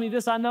 Jesus loves me,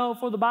 this I know,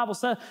 for the Bible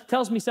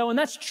tells me so, and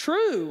that's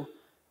true.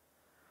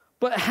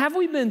 But have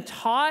we been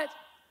taught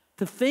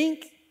to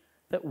think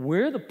that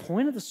we're the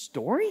point of the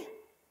story?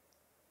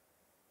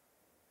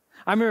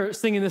 I remember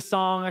singing this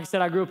song. Like I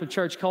said, I grew up in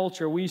church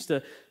culture. We used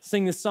to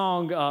sing this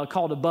song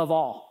called Above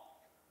All.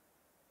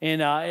 And,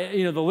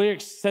 the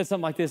lyrics said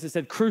something like this. It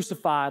said,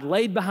 crucified,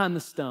 laid behind the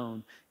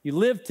stone. You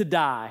lived to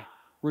die,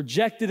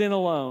 rejected and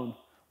alone.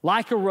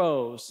 Like a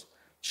rose,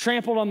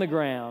 trampled on the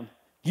ground.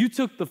 You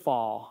took the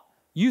fall.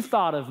 You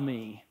thought of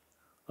me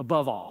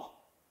above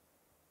all.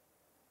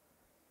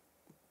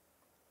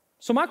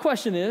 So my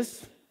question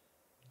is,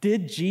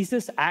 did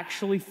Jesus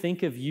actually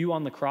think of you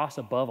on the cross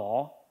above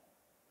all?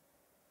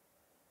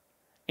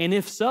 And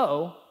if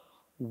so,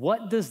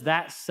 what does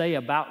that say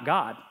about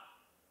God?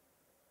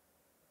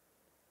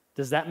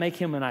 Does that make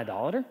him an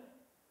idolater?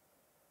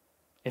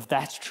 If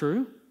that's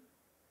true?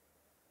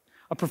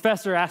 A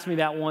professor asked me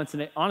that once,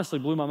 and it honestly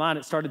blew my mind.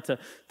 It started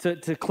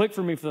to click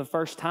for me for the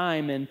first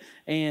time,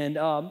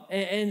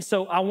 and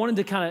so I wanted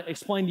to kind of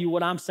explain to you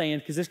what I'm saying,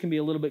 because this can be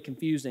a little bit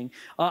confusing.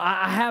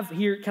 I have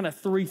here kind of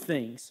three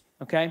things.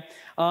 Okay?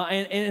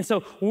 And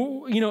so,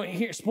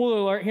 here, spoiler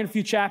alert, here in a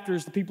few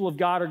chapters, the people of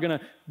God are going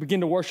to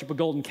begin to worship a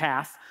golden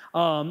calf.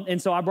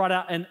 And so I brought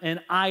out an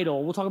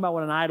idol. We'll talk about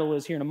what an idol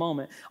is here in a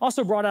moment.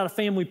 Also brought out a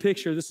family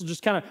picture. This will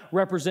just kind of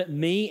represent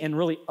me and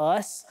really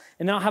us.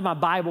 And then I'll have my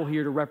Bible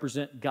here to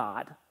represent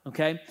God.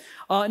 Okay?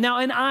 Now,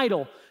 an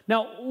idol.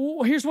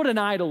 Now, here's what an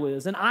idol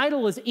is. An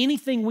idol is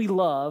anything we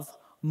love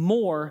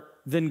more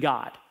than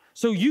God.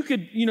 So you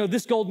could,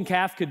 this golden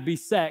calf could be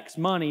sex,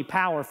 money,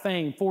 power,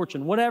 fame,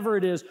 fortune, whatever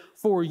it is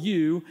for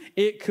you.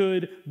 It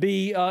could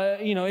be,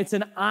 it's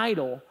an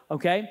idol,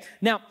 okay?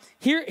 Now,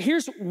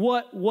 here's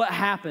what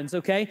happens,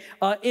 okay?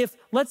 If,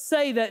 let's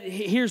say that,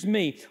 here's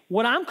me.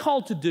 What I'm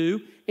called to do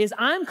is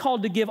I'm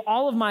called to give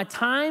all of my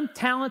time,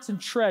 talents, and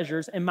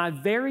treasures and my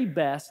very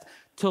best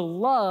to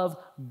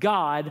love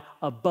God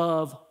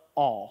above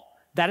all.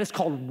 That is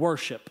called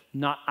worship,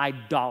 not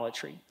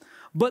idolatry.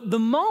 But the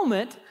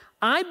moment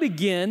I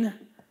begin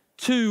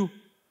to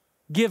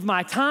give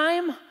my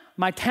time,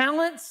 my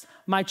talents,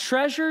 my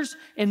treasures,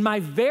 and my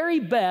very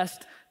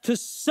best to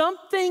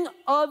something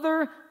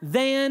other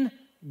than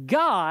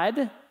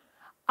God,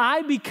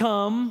 I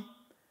become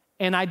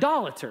an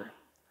idolater.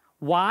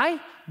 Why?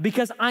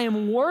 Because I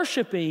am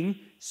worshiping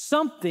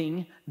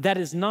something that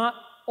is not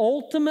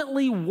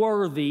ultimately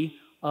worthy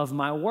of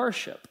my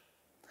worship.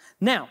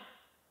 Now,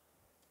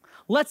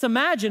 let's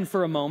imagine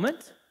for a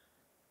moment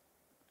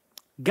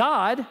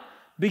God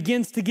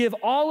begins to give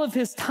all of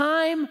his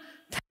time,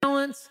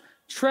 talents,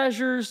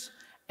 treasures,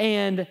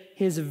 and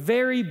his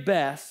very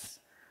best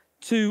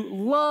to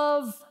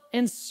love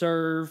and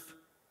serve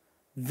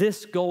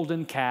this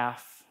golden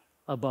calf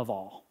above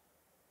all.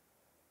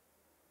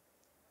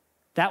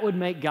 That would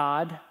make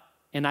God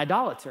an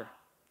idolater,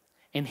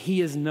 and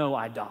he is no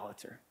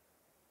idolater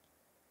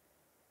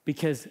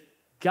because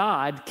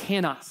God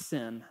cannot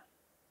sin.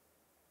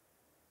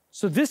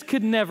 So this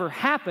could never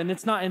happen.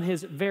 It's not in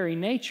his very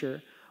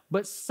nature,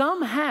 but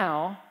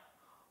somehow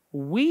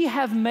we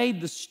have made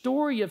the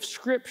story of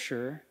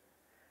Scripture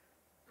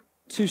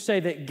to say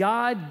that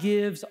God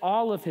gives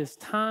all of his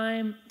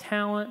time,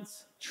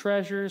 talents,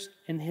 treasures,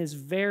 and his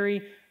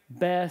very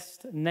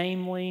best,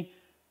 namely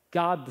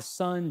God the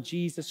Son,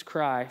 Jesus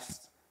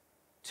Christ,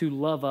 to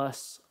love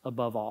us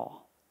above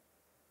all.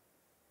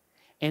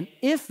 And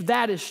if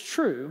that is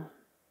true,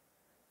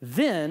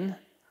 then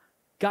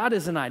God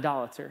is an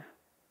idolater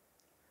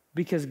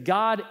because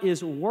God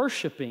is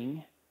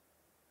worshiping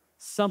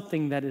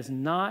something that is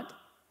not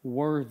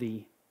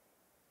worthy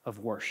of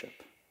worship.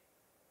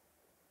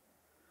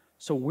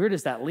 So where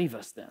does that leave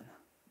us then?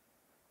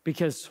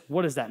 Because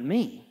what does that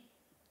mean?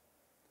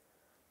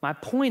 My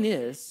point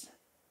is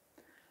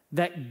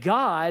that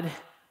God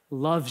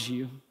loves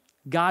you.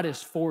 God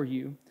is for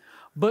you.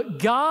 But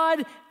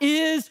God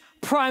is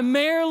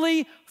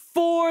primarily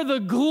for the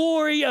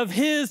glory of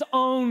his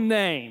own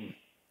name.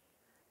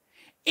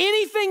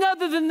 Anything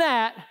other than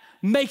that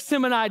makes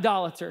him an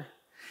idolater.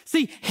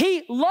 See,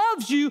 he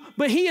loves you,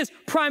 but he is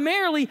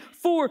primarily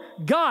for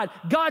God.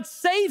 God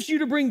saves you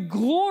to bring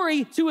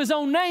glory to his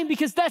own name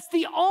because that's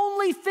the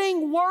only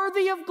thing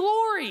worthy of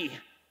glory.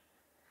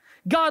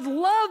 God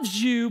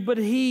loves you, but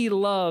he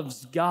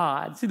loves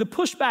God. See, the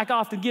pushback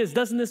often gives,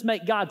 doesn't this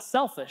make God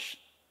selfish?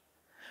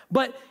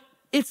 But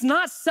it's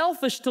not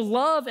selfish to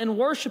love and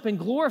worship and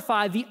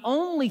glorify the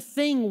only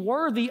thing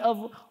worthy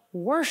of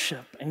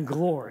worship and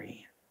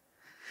glory.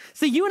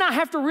 See, you and I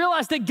have to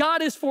realize that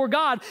God is for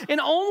God, and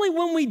only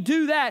when we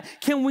do that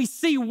can we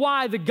see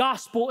why the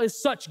gospel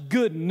is such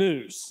good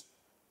news.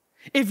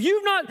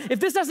 If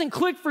this hasn't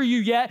clicked for you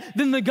yet,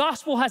 then the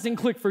gospel hasn't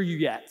clicked for you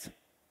yet.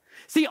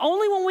 See,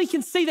 only when we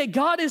can see that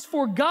God is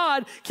for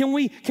God can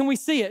we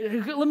see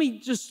it. Let me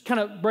just kind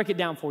of break it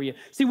down for you.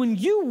 See, when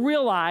you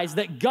realize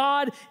that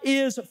God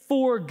is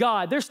for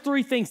God, there's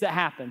three things that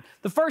happen.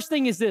 The first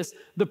thing is this: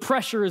 the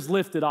pressure is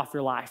lifted off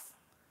your life.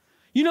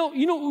 You know,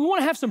 we want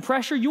to have some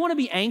pressure. You want to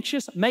be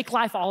anxious, make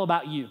life all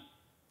about you.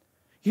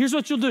 Here's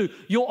what you'll do.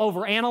 You'll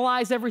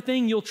overanalyze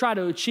everything you'll try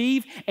to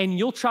achieve, and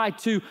you'll try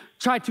to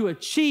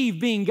achieve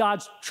being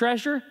God's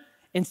treasure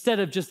instead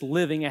of just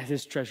living as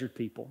his treasured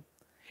people.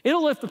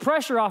 It'll lift the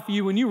pressure off of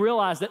you when you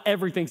realize that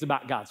everything's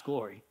about God's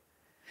glory.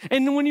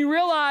 And when you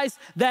realize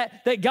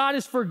that God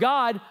is for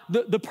God,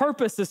 the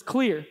purpose is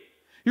clear.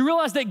 You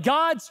realize that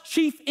God's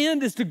chief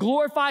end is to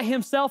glorify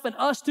himself and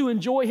us to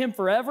enjoy him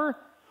forever.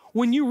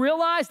 When you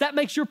realize that,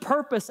 makes your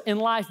purpose in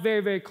life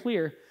very, very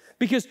clear.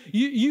 Because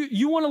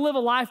you want to live a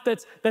life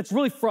that's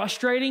really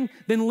frustrating,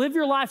 then live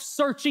your life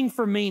searching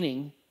for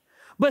meaning.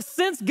 But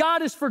since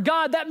God is for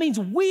God, that means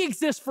we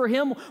exist for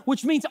him,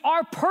 which means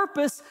our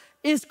purpose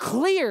is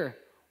clear.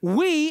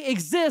 We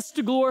exist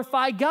to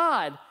glorify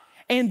God.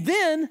 And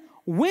then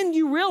when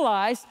you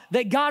realize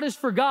that God is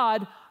for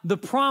God, the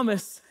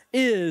promise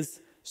is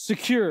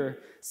secure.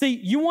 See,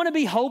 you want to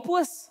be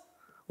hopeless?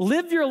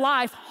 Live your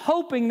life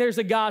hoping there's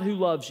a God who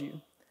loves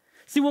you.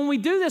 See, when we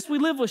do this, we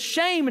live with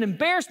shame and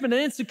embarrassment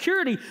and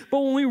insecurity.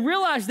 But when we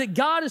realize that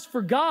God is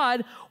for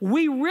God,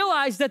 we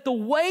realize that the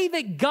way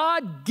that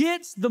God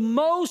gets the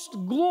most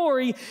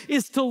glory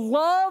is to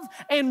love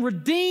and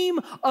redeem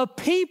a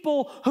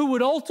people who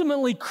would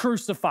ultimately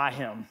crucify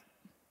him.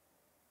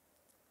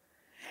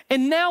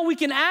 And now we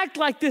can act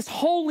like this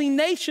holy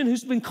nation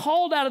who's been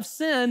called out of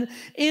sin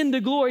into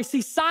glory.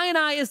 See,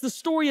 Sinai is the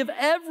story of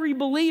every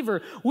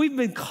believer. We've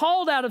been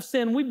called out of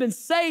sin. We've been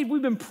saved.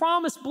 We've been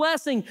promised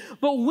blessing,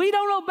 but we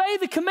don't obey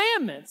the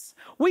commandments.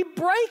 We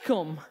break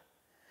them.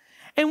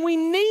 And we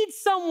need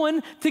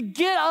someone to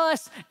get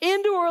us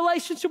into a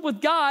relationship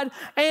with God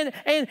and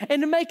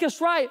to make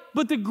us right.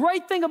 But the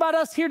great thing about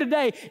us here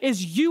today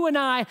is you and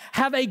I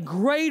have a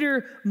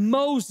greater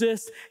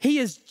Moses. He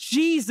is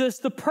Jesus.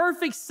 The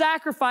perfect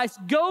sacrifice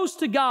goes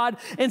to God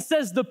and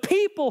says, the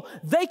people,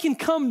 they can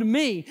come to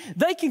me.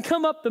 They can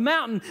come up the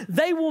mountain.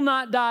 They will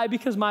not die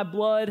because my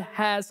blood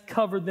has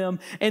covered them.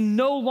 And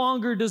no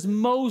longer does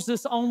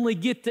Moses only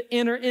get to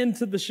enter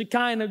into the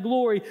Shekinah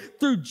glory.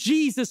 Through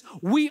Jesus,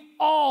 we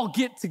all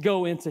get to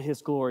go into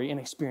his glory and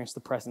experience the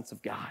presence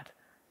of God.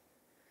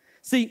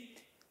 See,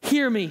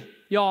 hear me,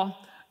 y'all.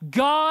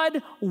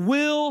 God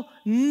will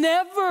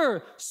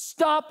never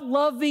stop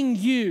loving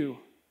you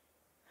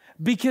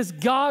because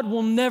God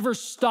will never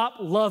stop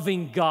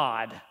loving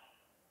God.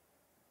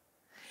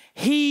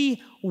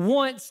 He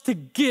wants to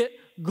get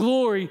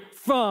glory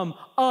from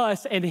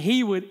us, and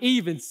he would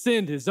even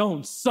send his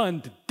own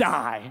son to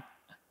die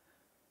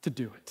to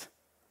do it.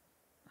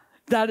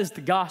 That is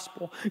the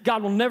gospel.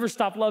 God will never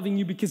stop loving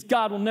you because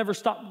God will never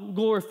stop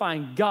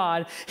glorifying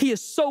God. He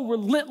is so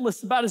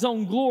relentless about his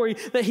own glory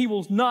that he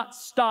will not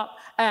stop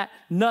at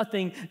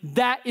nothing.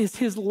 That is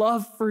his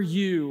love for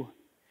you,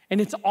 and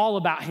it's all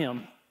about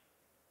him.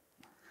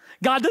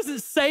 God doesn't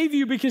save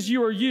you because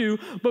you are you,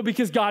 but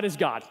because God is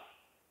God.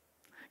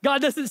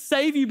 God doesn't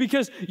save you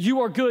because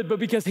you are good, but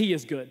because he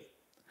is good.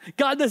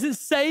 God doesn't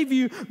save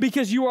you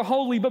because you are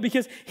holy, but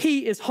because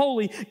he is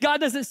holy. God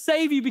doesn't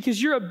save you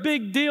because you're a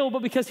big deal,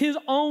 but because his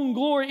own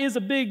glory is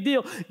a big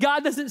deal.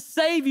 God doesn't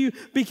save you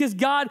because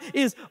God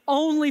is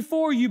only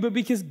for you, but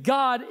because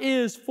God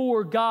is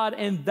for God,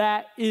 and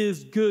that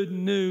is good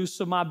news.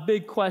 So my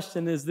big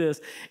question is this: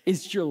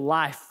 is your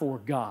life for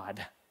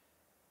God?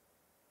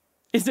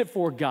 Is it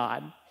for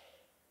God?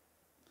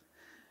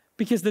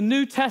 Because the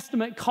New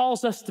Testament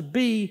calls us to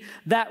be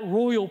that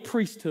royal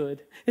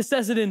priesthood. It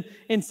says it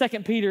in 2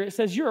 Peter. It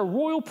says, you're a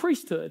royal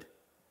priesthood.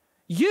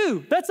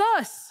 You, that's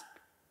us.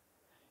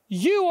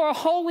 You are a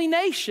holy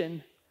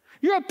nation.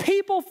 You're a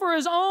people for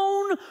his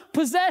own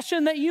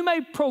possession, that you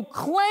may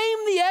proclaim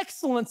the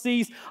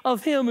excellencies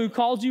of him who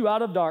called you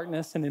out of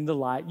darkness and into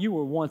light. You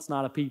were once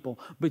not a people,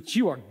 but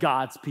you are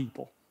God's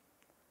people.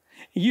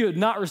 You had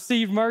not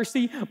received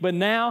mercy, but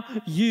now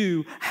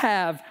you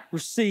have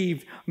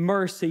received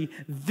mercy.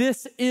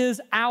 This is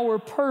our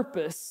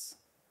purpose.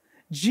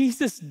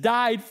 Jesus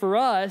died for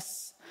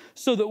us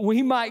so that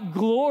we might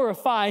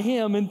glorify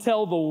him and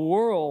tell the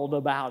world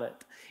about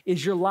it.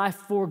 Is your life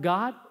for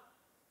God?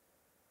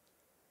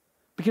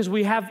 Because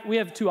we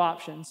have two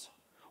options.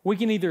 We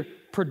can either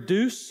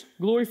produce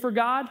glory for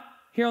God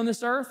here on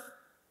this earth,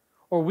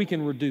 or we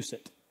can reduce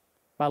it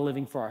by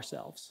living for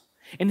ourselves.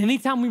 And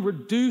anytime we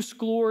reduce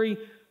glory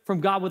from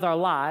God with our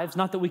lives,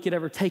 not that we could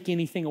ever take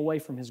anything away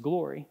from his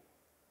glory,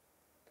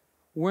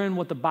 we're in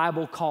what the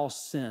Bible calls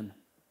sin.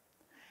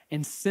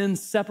 And sin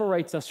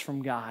separates us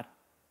from God.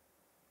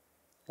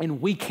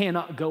 And we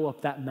cannot go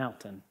up that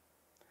mountain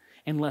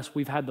unless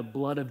we've had the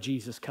blood of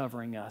Jesus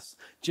covering us,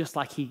 just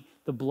like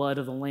the blood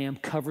of the Lamb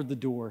covered the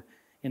door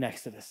in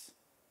Exodus.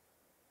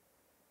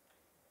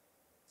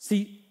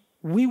 See,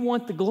 we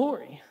want the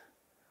glory.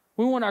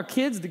 We want our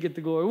kids to get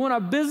the glory. We want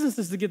our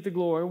businesses to get the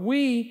glory.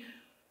 We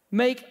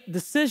make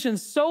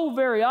decisions so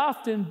very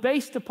often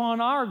based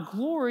upon our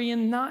glory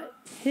and not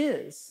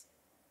his.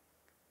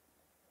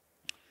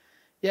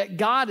 Yet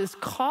God is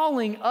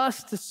calling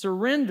us to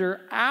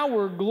surrender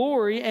our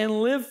glory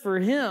and live for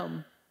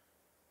him.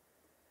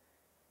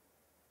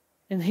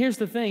 And here's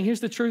the thing. Here's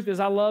the truth is,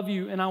 I love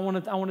you, and I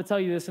want to tell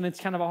you this, and it's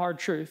kind of a hard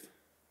truth.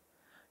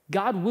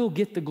 God will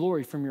get the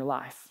glory from your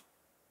life.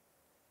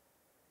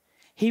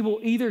 He will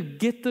either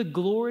get the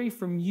glory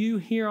from you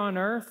here on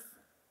earth,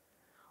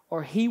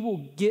 or he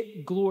will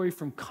get glory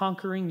from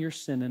conquering your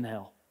sin in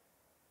hell.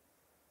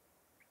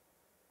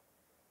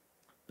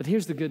 But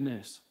here's the good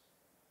news.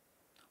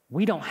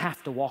 We don't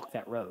have to walk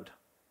that road.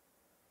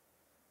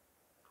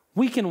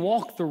 We can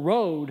walk the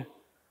road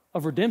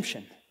of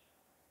redemption.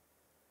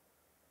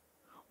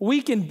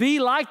 We can be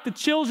like the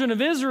children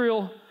of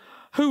Israel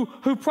who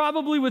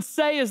probably would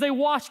say, as they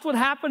watched what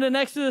happened in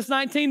Exodus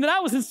 19, that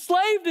I was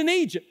enslaved in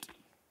Egypt.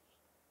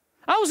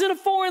 I was in a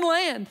foreign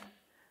land,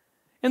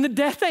 and the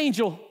death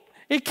angel,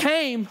 it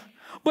came,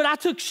 but I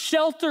took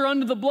shelter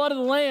under the blood of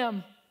the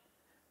Lamb.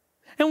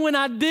 And when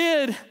I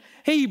did,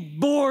 he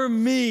bore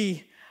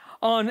me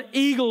on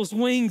eagle's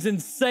wings and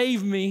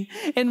saved me.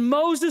 And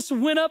Moses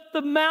went up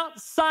the Mount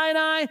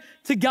Sinai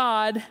to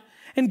God,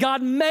 and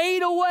God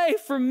made a way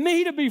for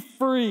me to be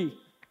free.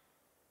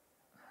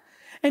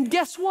 And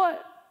guess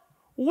what?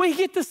 We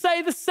get to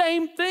say the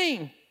same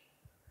thing.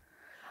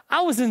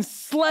 I was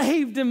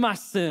enslaved in my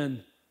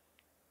sin.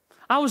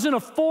 I was in a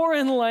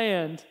foreign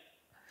land,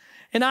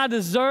 and I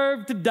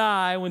deserved to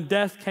die when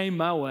death came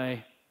my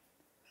way.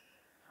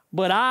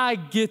 But I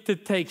get to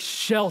take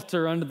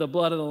shelter under the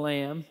blood of the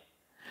Lamb.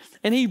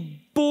 And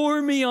he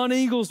bore me on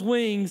eagle's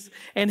wings,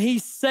 and he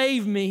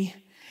saved me.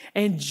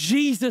 And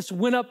Jesus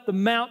went up the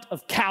Mount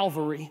of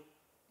Calvary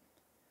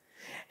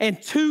and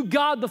to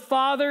God the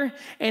Father,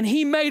 and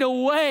he made a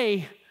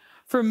way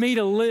for me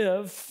to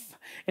live.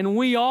 And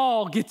we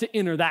all get to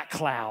enter that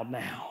cloud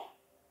now.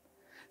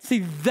 See,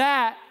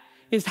 that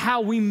is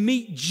how we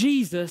meet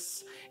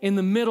Jesus in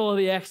the middle of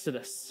the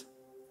Exodus.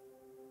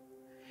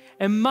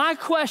 And my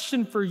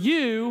question for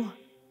you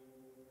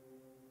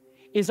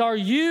is, are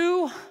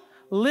you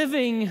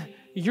living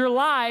your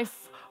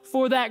life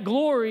for that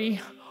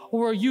glory,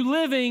 or are you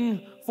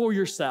living for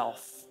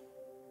yourself?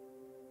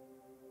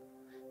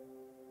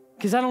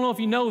 Because I don't know if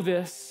you know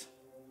this,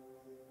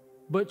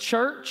 but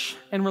church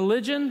and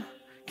religion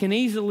can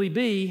easily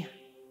be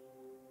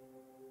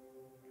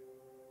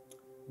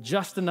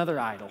just another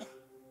idol.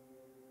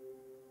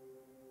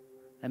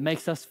 That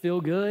makes us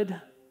feel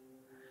good.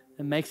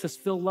 That makes us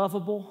feel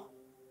lovable.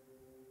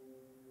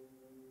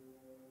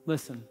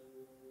 Listen,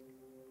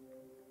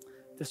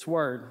 this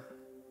word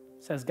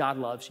says God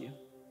loves you.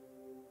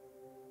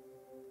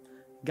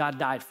 God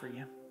died for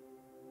you.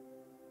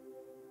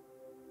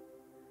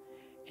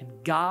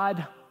 And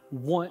God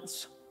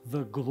wants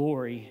the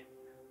glory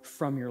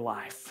from your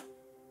life.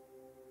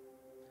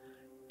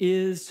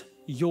 Is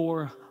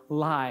your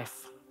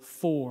life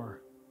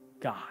for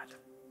God?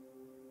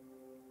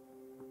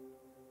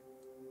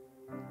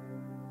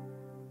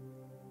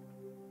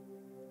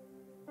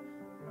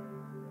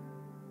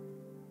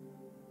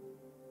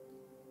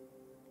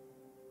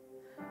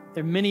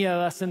 There are many of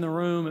us in the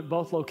room at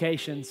both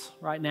locations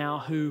right now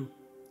who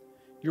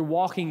you're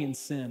walking in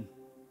sin.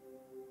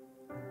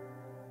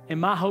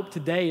 And my hope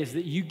today is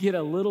that you get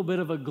a little bit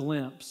of a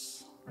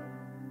glimpse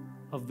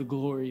of the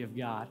glory of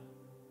God.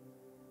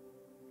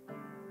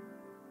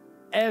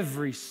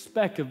 Every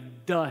speck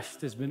of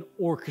dust has been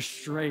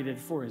orchestrated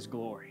for His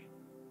glory.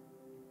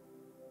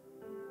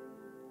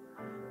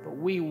 But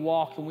we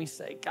walk and we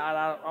say,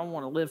 God, I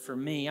want to live for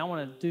me. I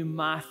want to do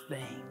my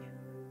thing.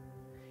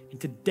 And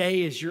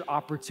today is your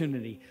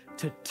opportunity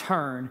to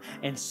turn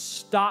and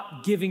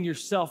stop giving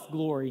yourself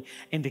glory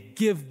and to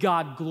give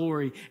God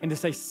glory and to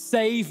say,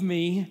 save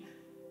me.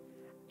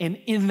 And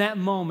in that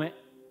moment,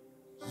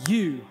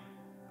 you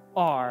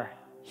are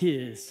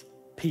His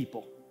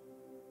people.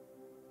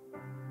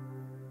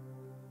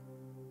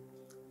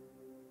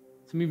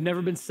 Some of you have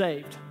never been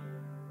saved,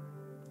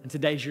 and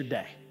today's your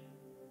day.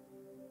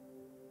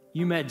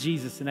 You met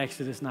Jesus in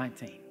Exodus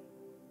 19.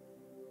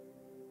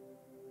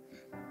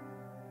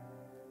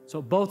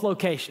 So both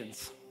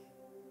locations,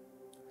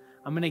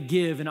 I'm going to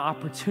give an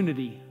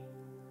opportunity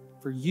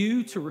for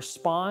you to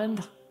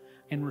respond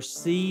and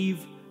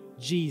receive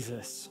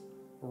Jesus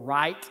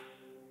right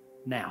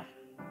now.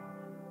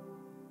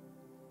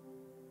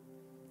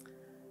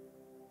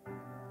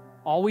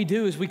 All we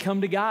do is we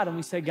come to God and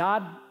we say,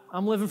 God,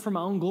 I'm living for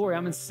my own glory.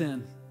 I'm in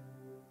sin,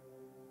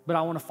 but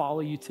I want to follow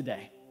you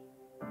today.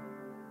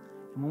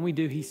 And when we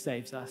do, He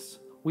saves us.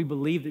 We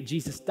believe that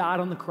Jesus died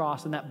on the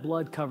cross and that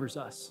blood covers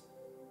us.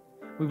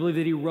 We believe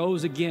that He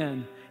rose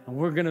again, and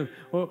we're going to,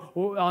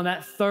 on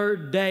that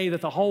third day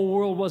that the whole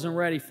world wasn't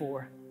ready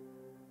for.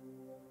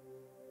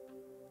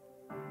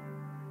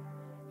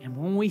 And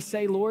when we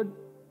say, Lord,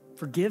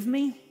 forgive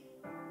me,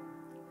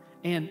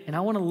 and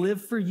I want to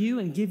live for you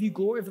and give you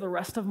glory for the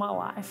rest of my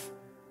life,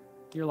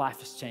 your life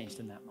has changed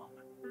in that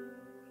moment.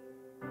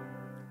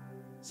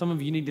 Some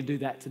of you need to do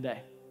that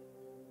today.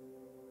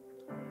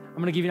 I'm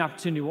going to give you an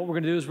opportunity. What we're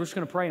going to do is we're just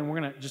going to pray, and we're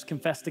going to just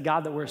confess to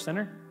God that we're a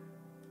sinner,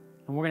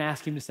 and we're going to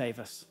ask Him to save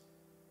us.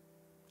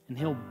 And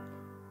He'll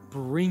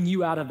bring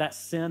you out of that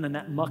sin and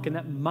that muck and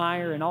that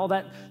mire and all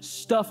that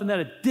stuff and that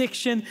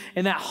addiction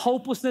and that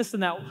hopelessness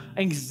and that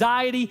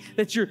anxiety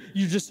that you're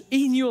just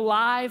eating you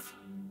alive,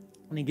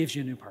 and He gives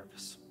you a new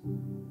purpose.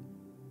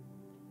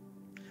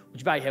 Would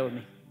you bow your head with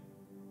me?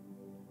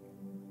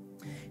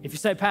 If you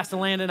say, Pastor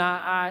Landon,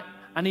 I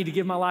need to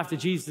give my life to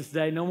Jesus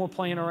today, no more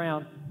playing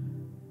around.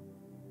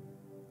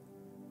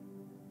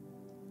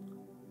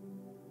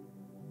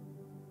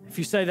 If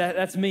you say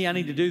that's me, I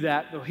need to do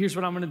that, well, here's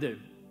what I'm going to do.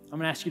 I'm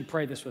going to ask you to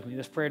pray this with me.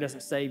 This prayer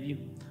doesn't save you,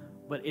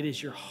 but it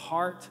is your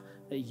heart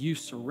that you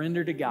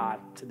surrender to God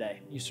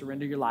today. You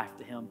surrender your life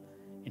to Him,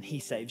 and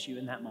He saves you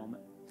in that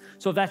moment.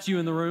 So if that's you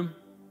in the room,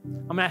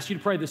 I'm going to ask you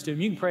to pray this to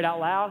Him. You can pray it out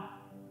loud.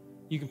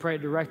 You can pray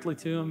it directly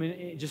to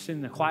Him, just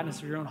in the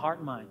quietness of your own heart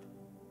and mind.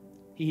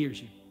 He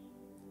hears you.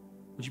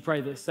 Would you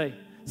pray this? Say,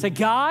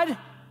 God,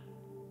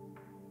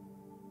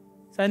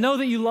 I know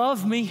that you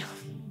love me.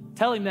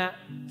 Tell Him that.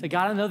 Say,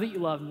 God, I know that you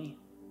love me.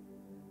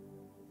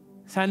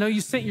 Say, I know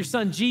you sent your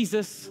Son,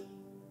 Jesus,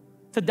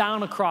 to die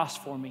on a cross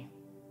for me.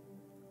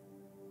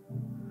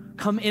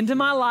 Come into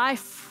my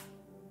life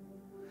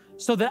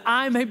so that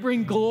I may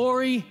bring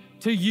glory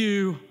to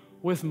you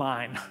with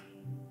mine.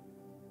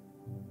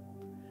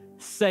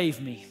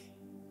 Save me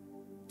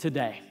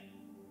today.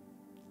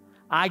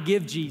 I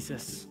give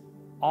Jesus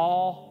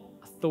all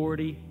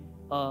authority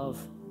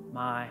of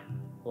my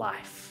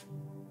life.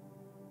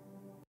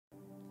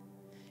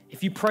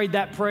 If you prayed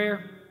that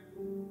prayer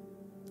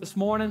this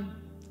morning,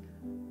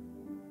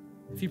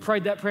 if you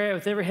prayed that prayer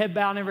with every head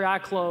bowed and every eye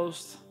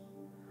closed,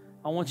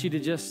 I want you to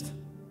just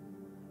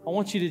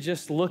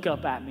look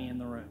up at me in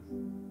the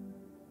room.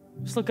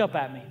 Just look up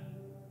at me.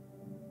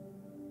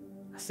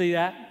 I see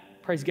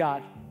that. Praise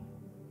God.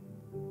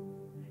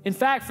 In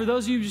fact, for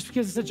those of you, just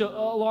because it's such a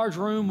large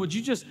room, would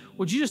you just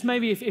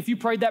maybe, if you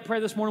prayed that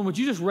prayer this morning, would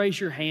you just raise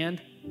your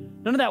hand?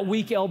 None of that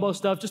weak elbow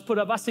stuff. Just put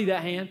up. I see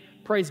that hand.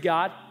 Praise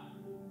God.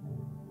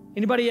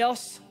 Anybody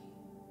else?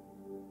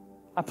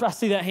 I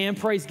see that hand.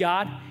 Praise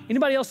God.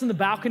 Anybody else in the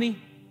balcony?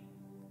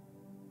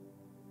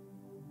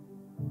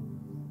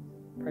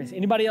 Praise.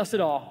 Anybody else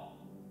at all?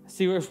 I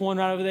see there's one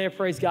right over there.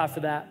 Praise God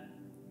for that.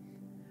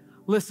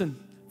 Listen,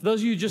 for those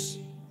of you who just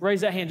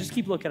raise that hand, just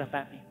keep looking up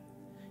at me.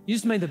 You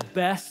just made the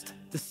best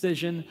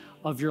decision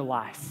of your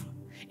life.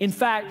 In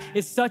fact,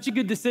 it's such a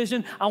good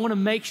decision. I want to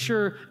make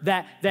sure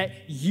that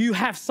you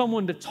have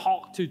someone to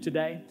talk to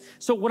today.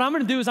 So what I'm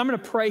going to do is I'm going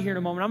to pray here in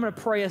a moment. I'm going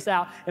to pray us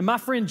out. And my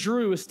friend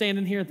Drew is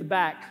standing here at the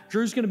back.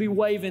 Drew's going to be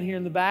waving here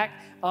in the back.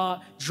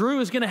 Drew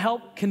is going to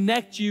help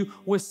connect you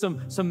with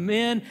some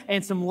men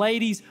and some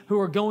ladies who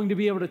are going to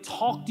be able to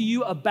talk to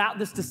you about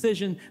this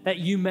decision that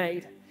you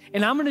made.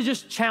 And I'm going to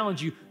just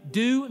challenge you.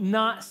 Do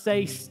not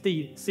stay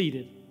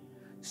seated.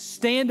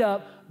 Stand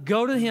up,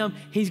 go to him.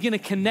 He's going to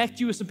connect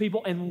you with some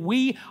people, and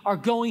we are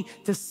going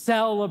to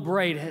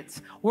celebrate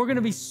it. We're going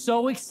to be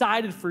so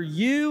excited for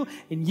you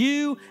and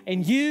you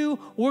and you.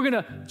 We're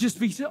going to just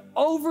be so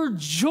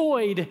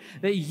overjoyed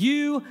that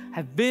you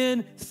have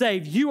been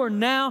saved. You are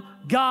now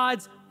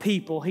God's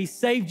people. He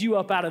saved you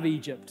up out of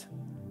Egypt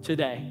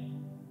today.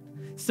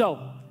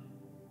 So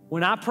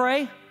when I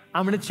pray,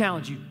 I'm going to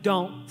challenge you.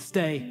 Don't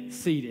stay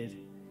seated.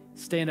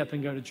 Stand up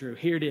and go to Drew.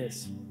 Here it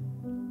is.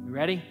 You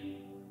ready?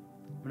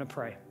 I'm going to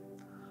pray.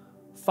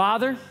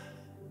 Father,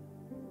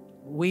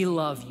 we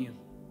love you.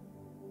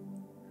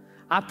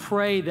 I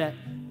pray that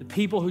the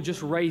people who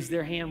just raised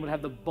their hand would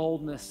have the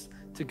boldness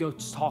to go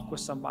talk with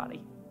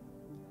somebody,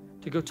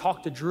 to go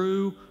talk to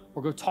Drew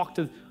or go talk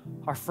to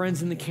our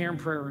friends in the care and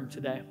prayer room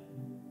today.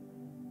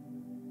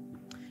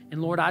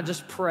 And Lord, I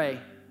just pray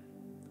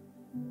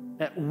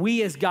that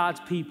we as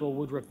God's people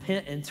would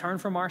repent and turn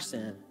from our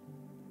sin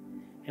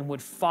and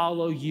would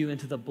follow you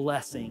into the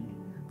blessing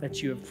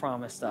that you have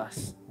promised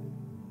us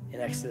in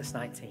Exodus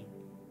 19.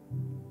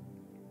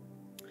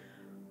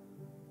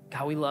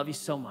 God, we love you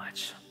so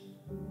much.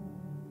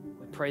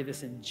 We pray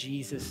this in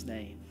Jesus'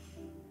 name.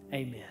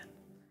 Amen.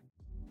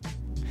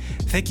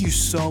 Thank you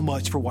so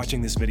much for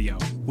watching this video.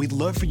 We'd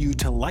love for you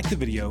to like the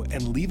video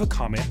and leave a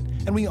comment,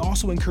 and we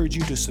also encourage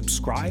you to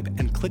subscribe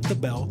and click the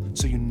bell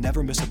so you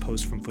never miss a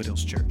post from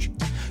Foothills Church.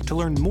 To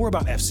learn more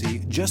about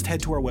FC, just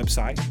head to our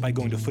website by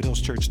going to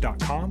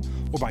foothillschurch.com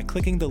or by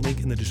clicking the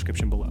link in the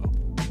description below.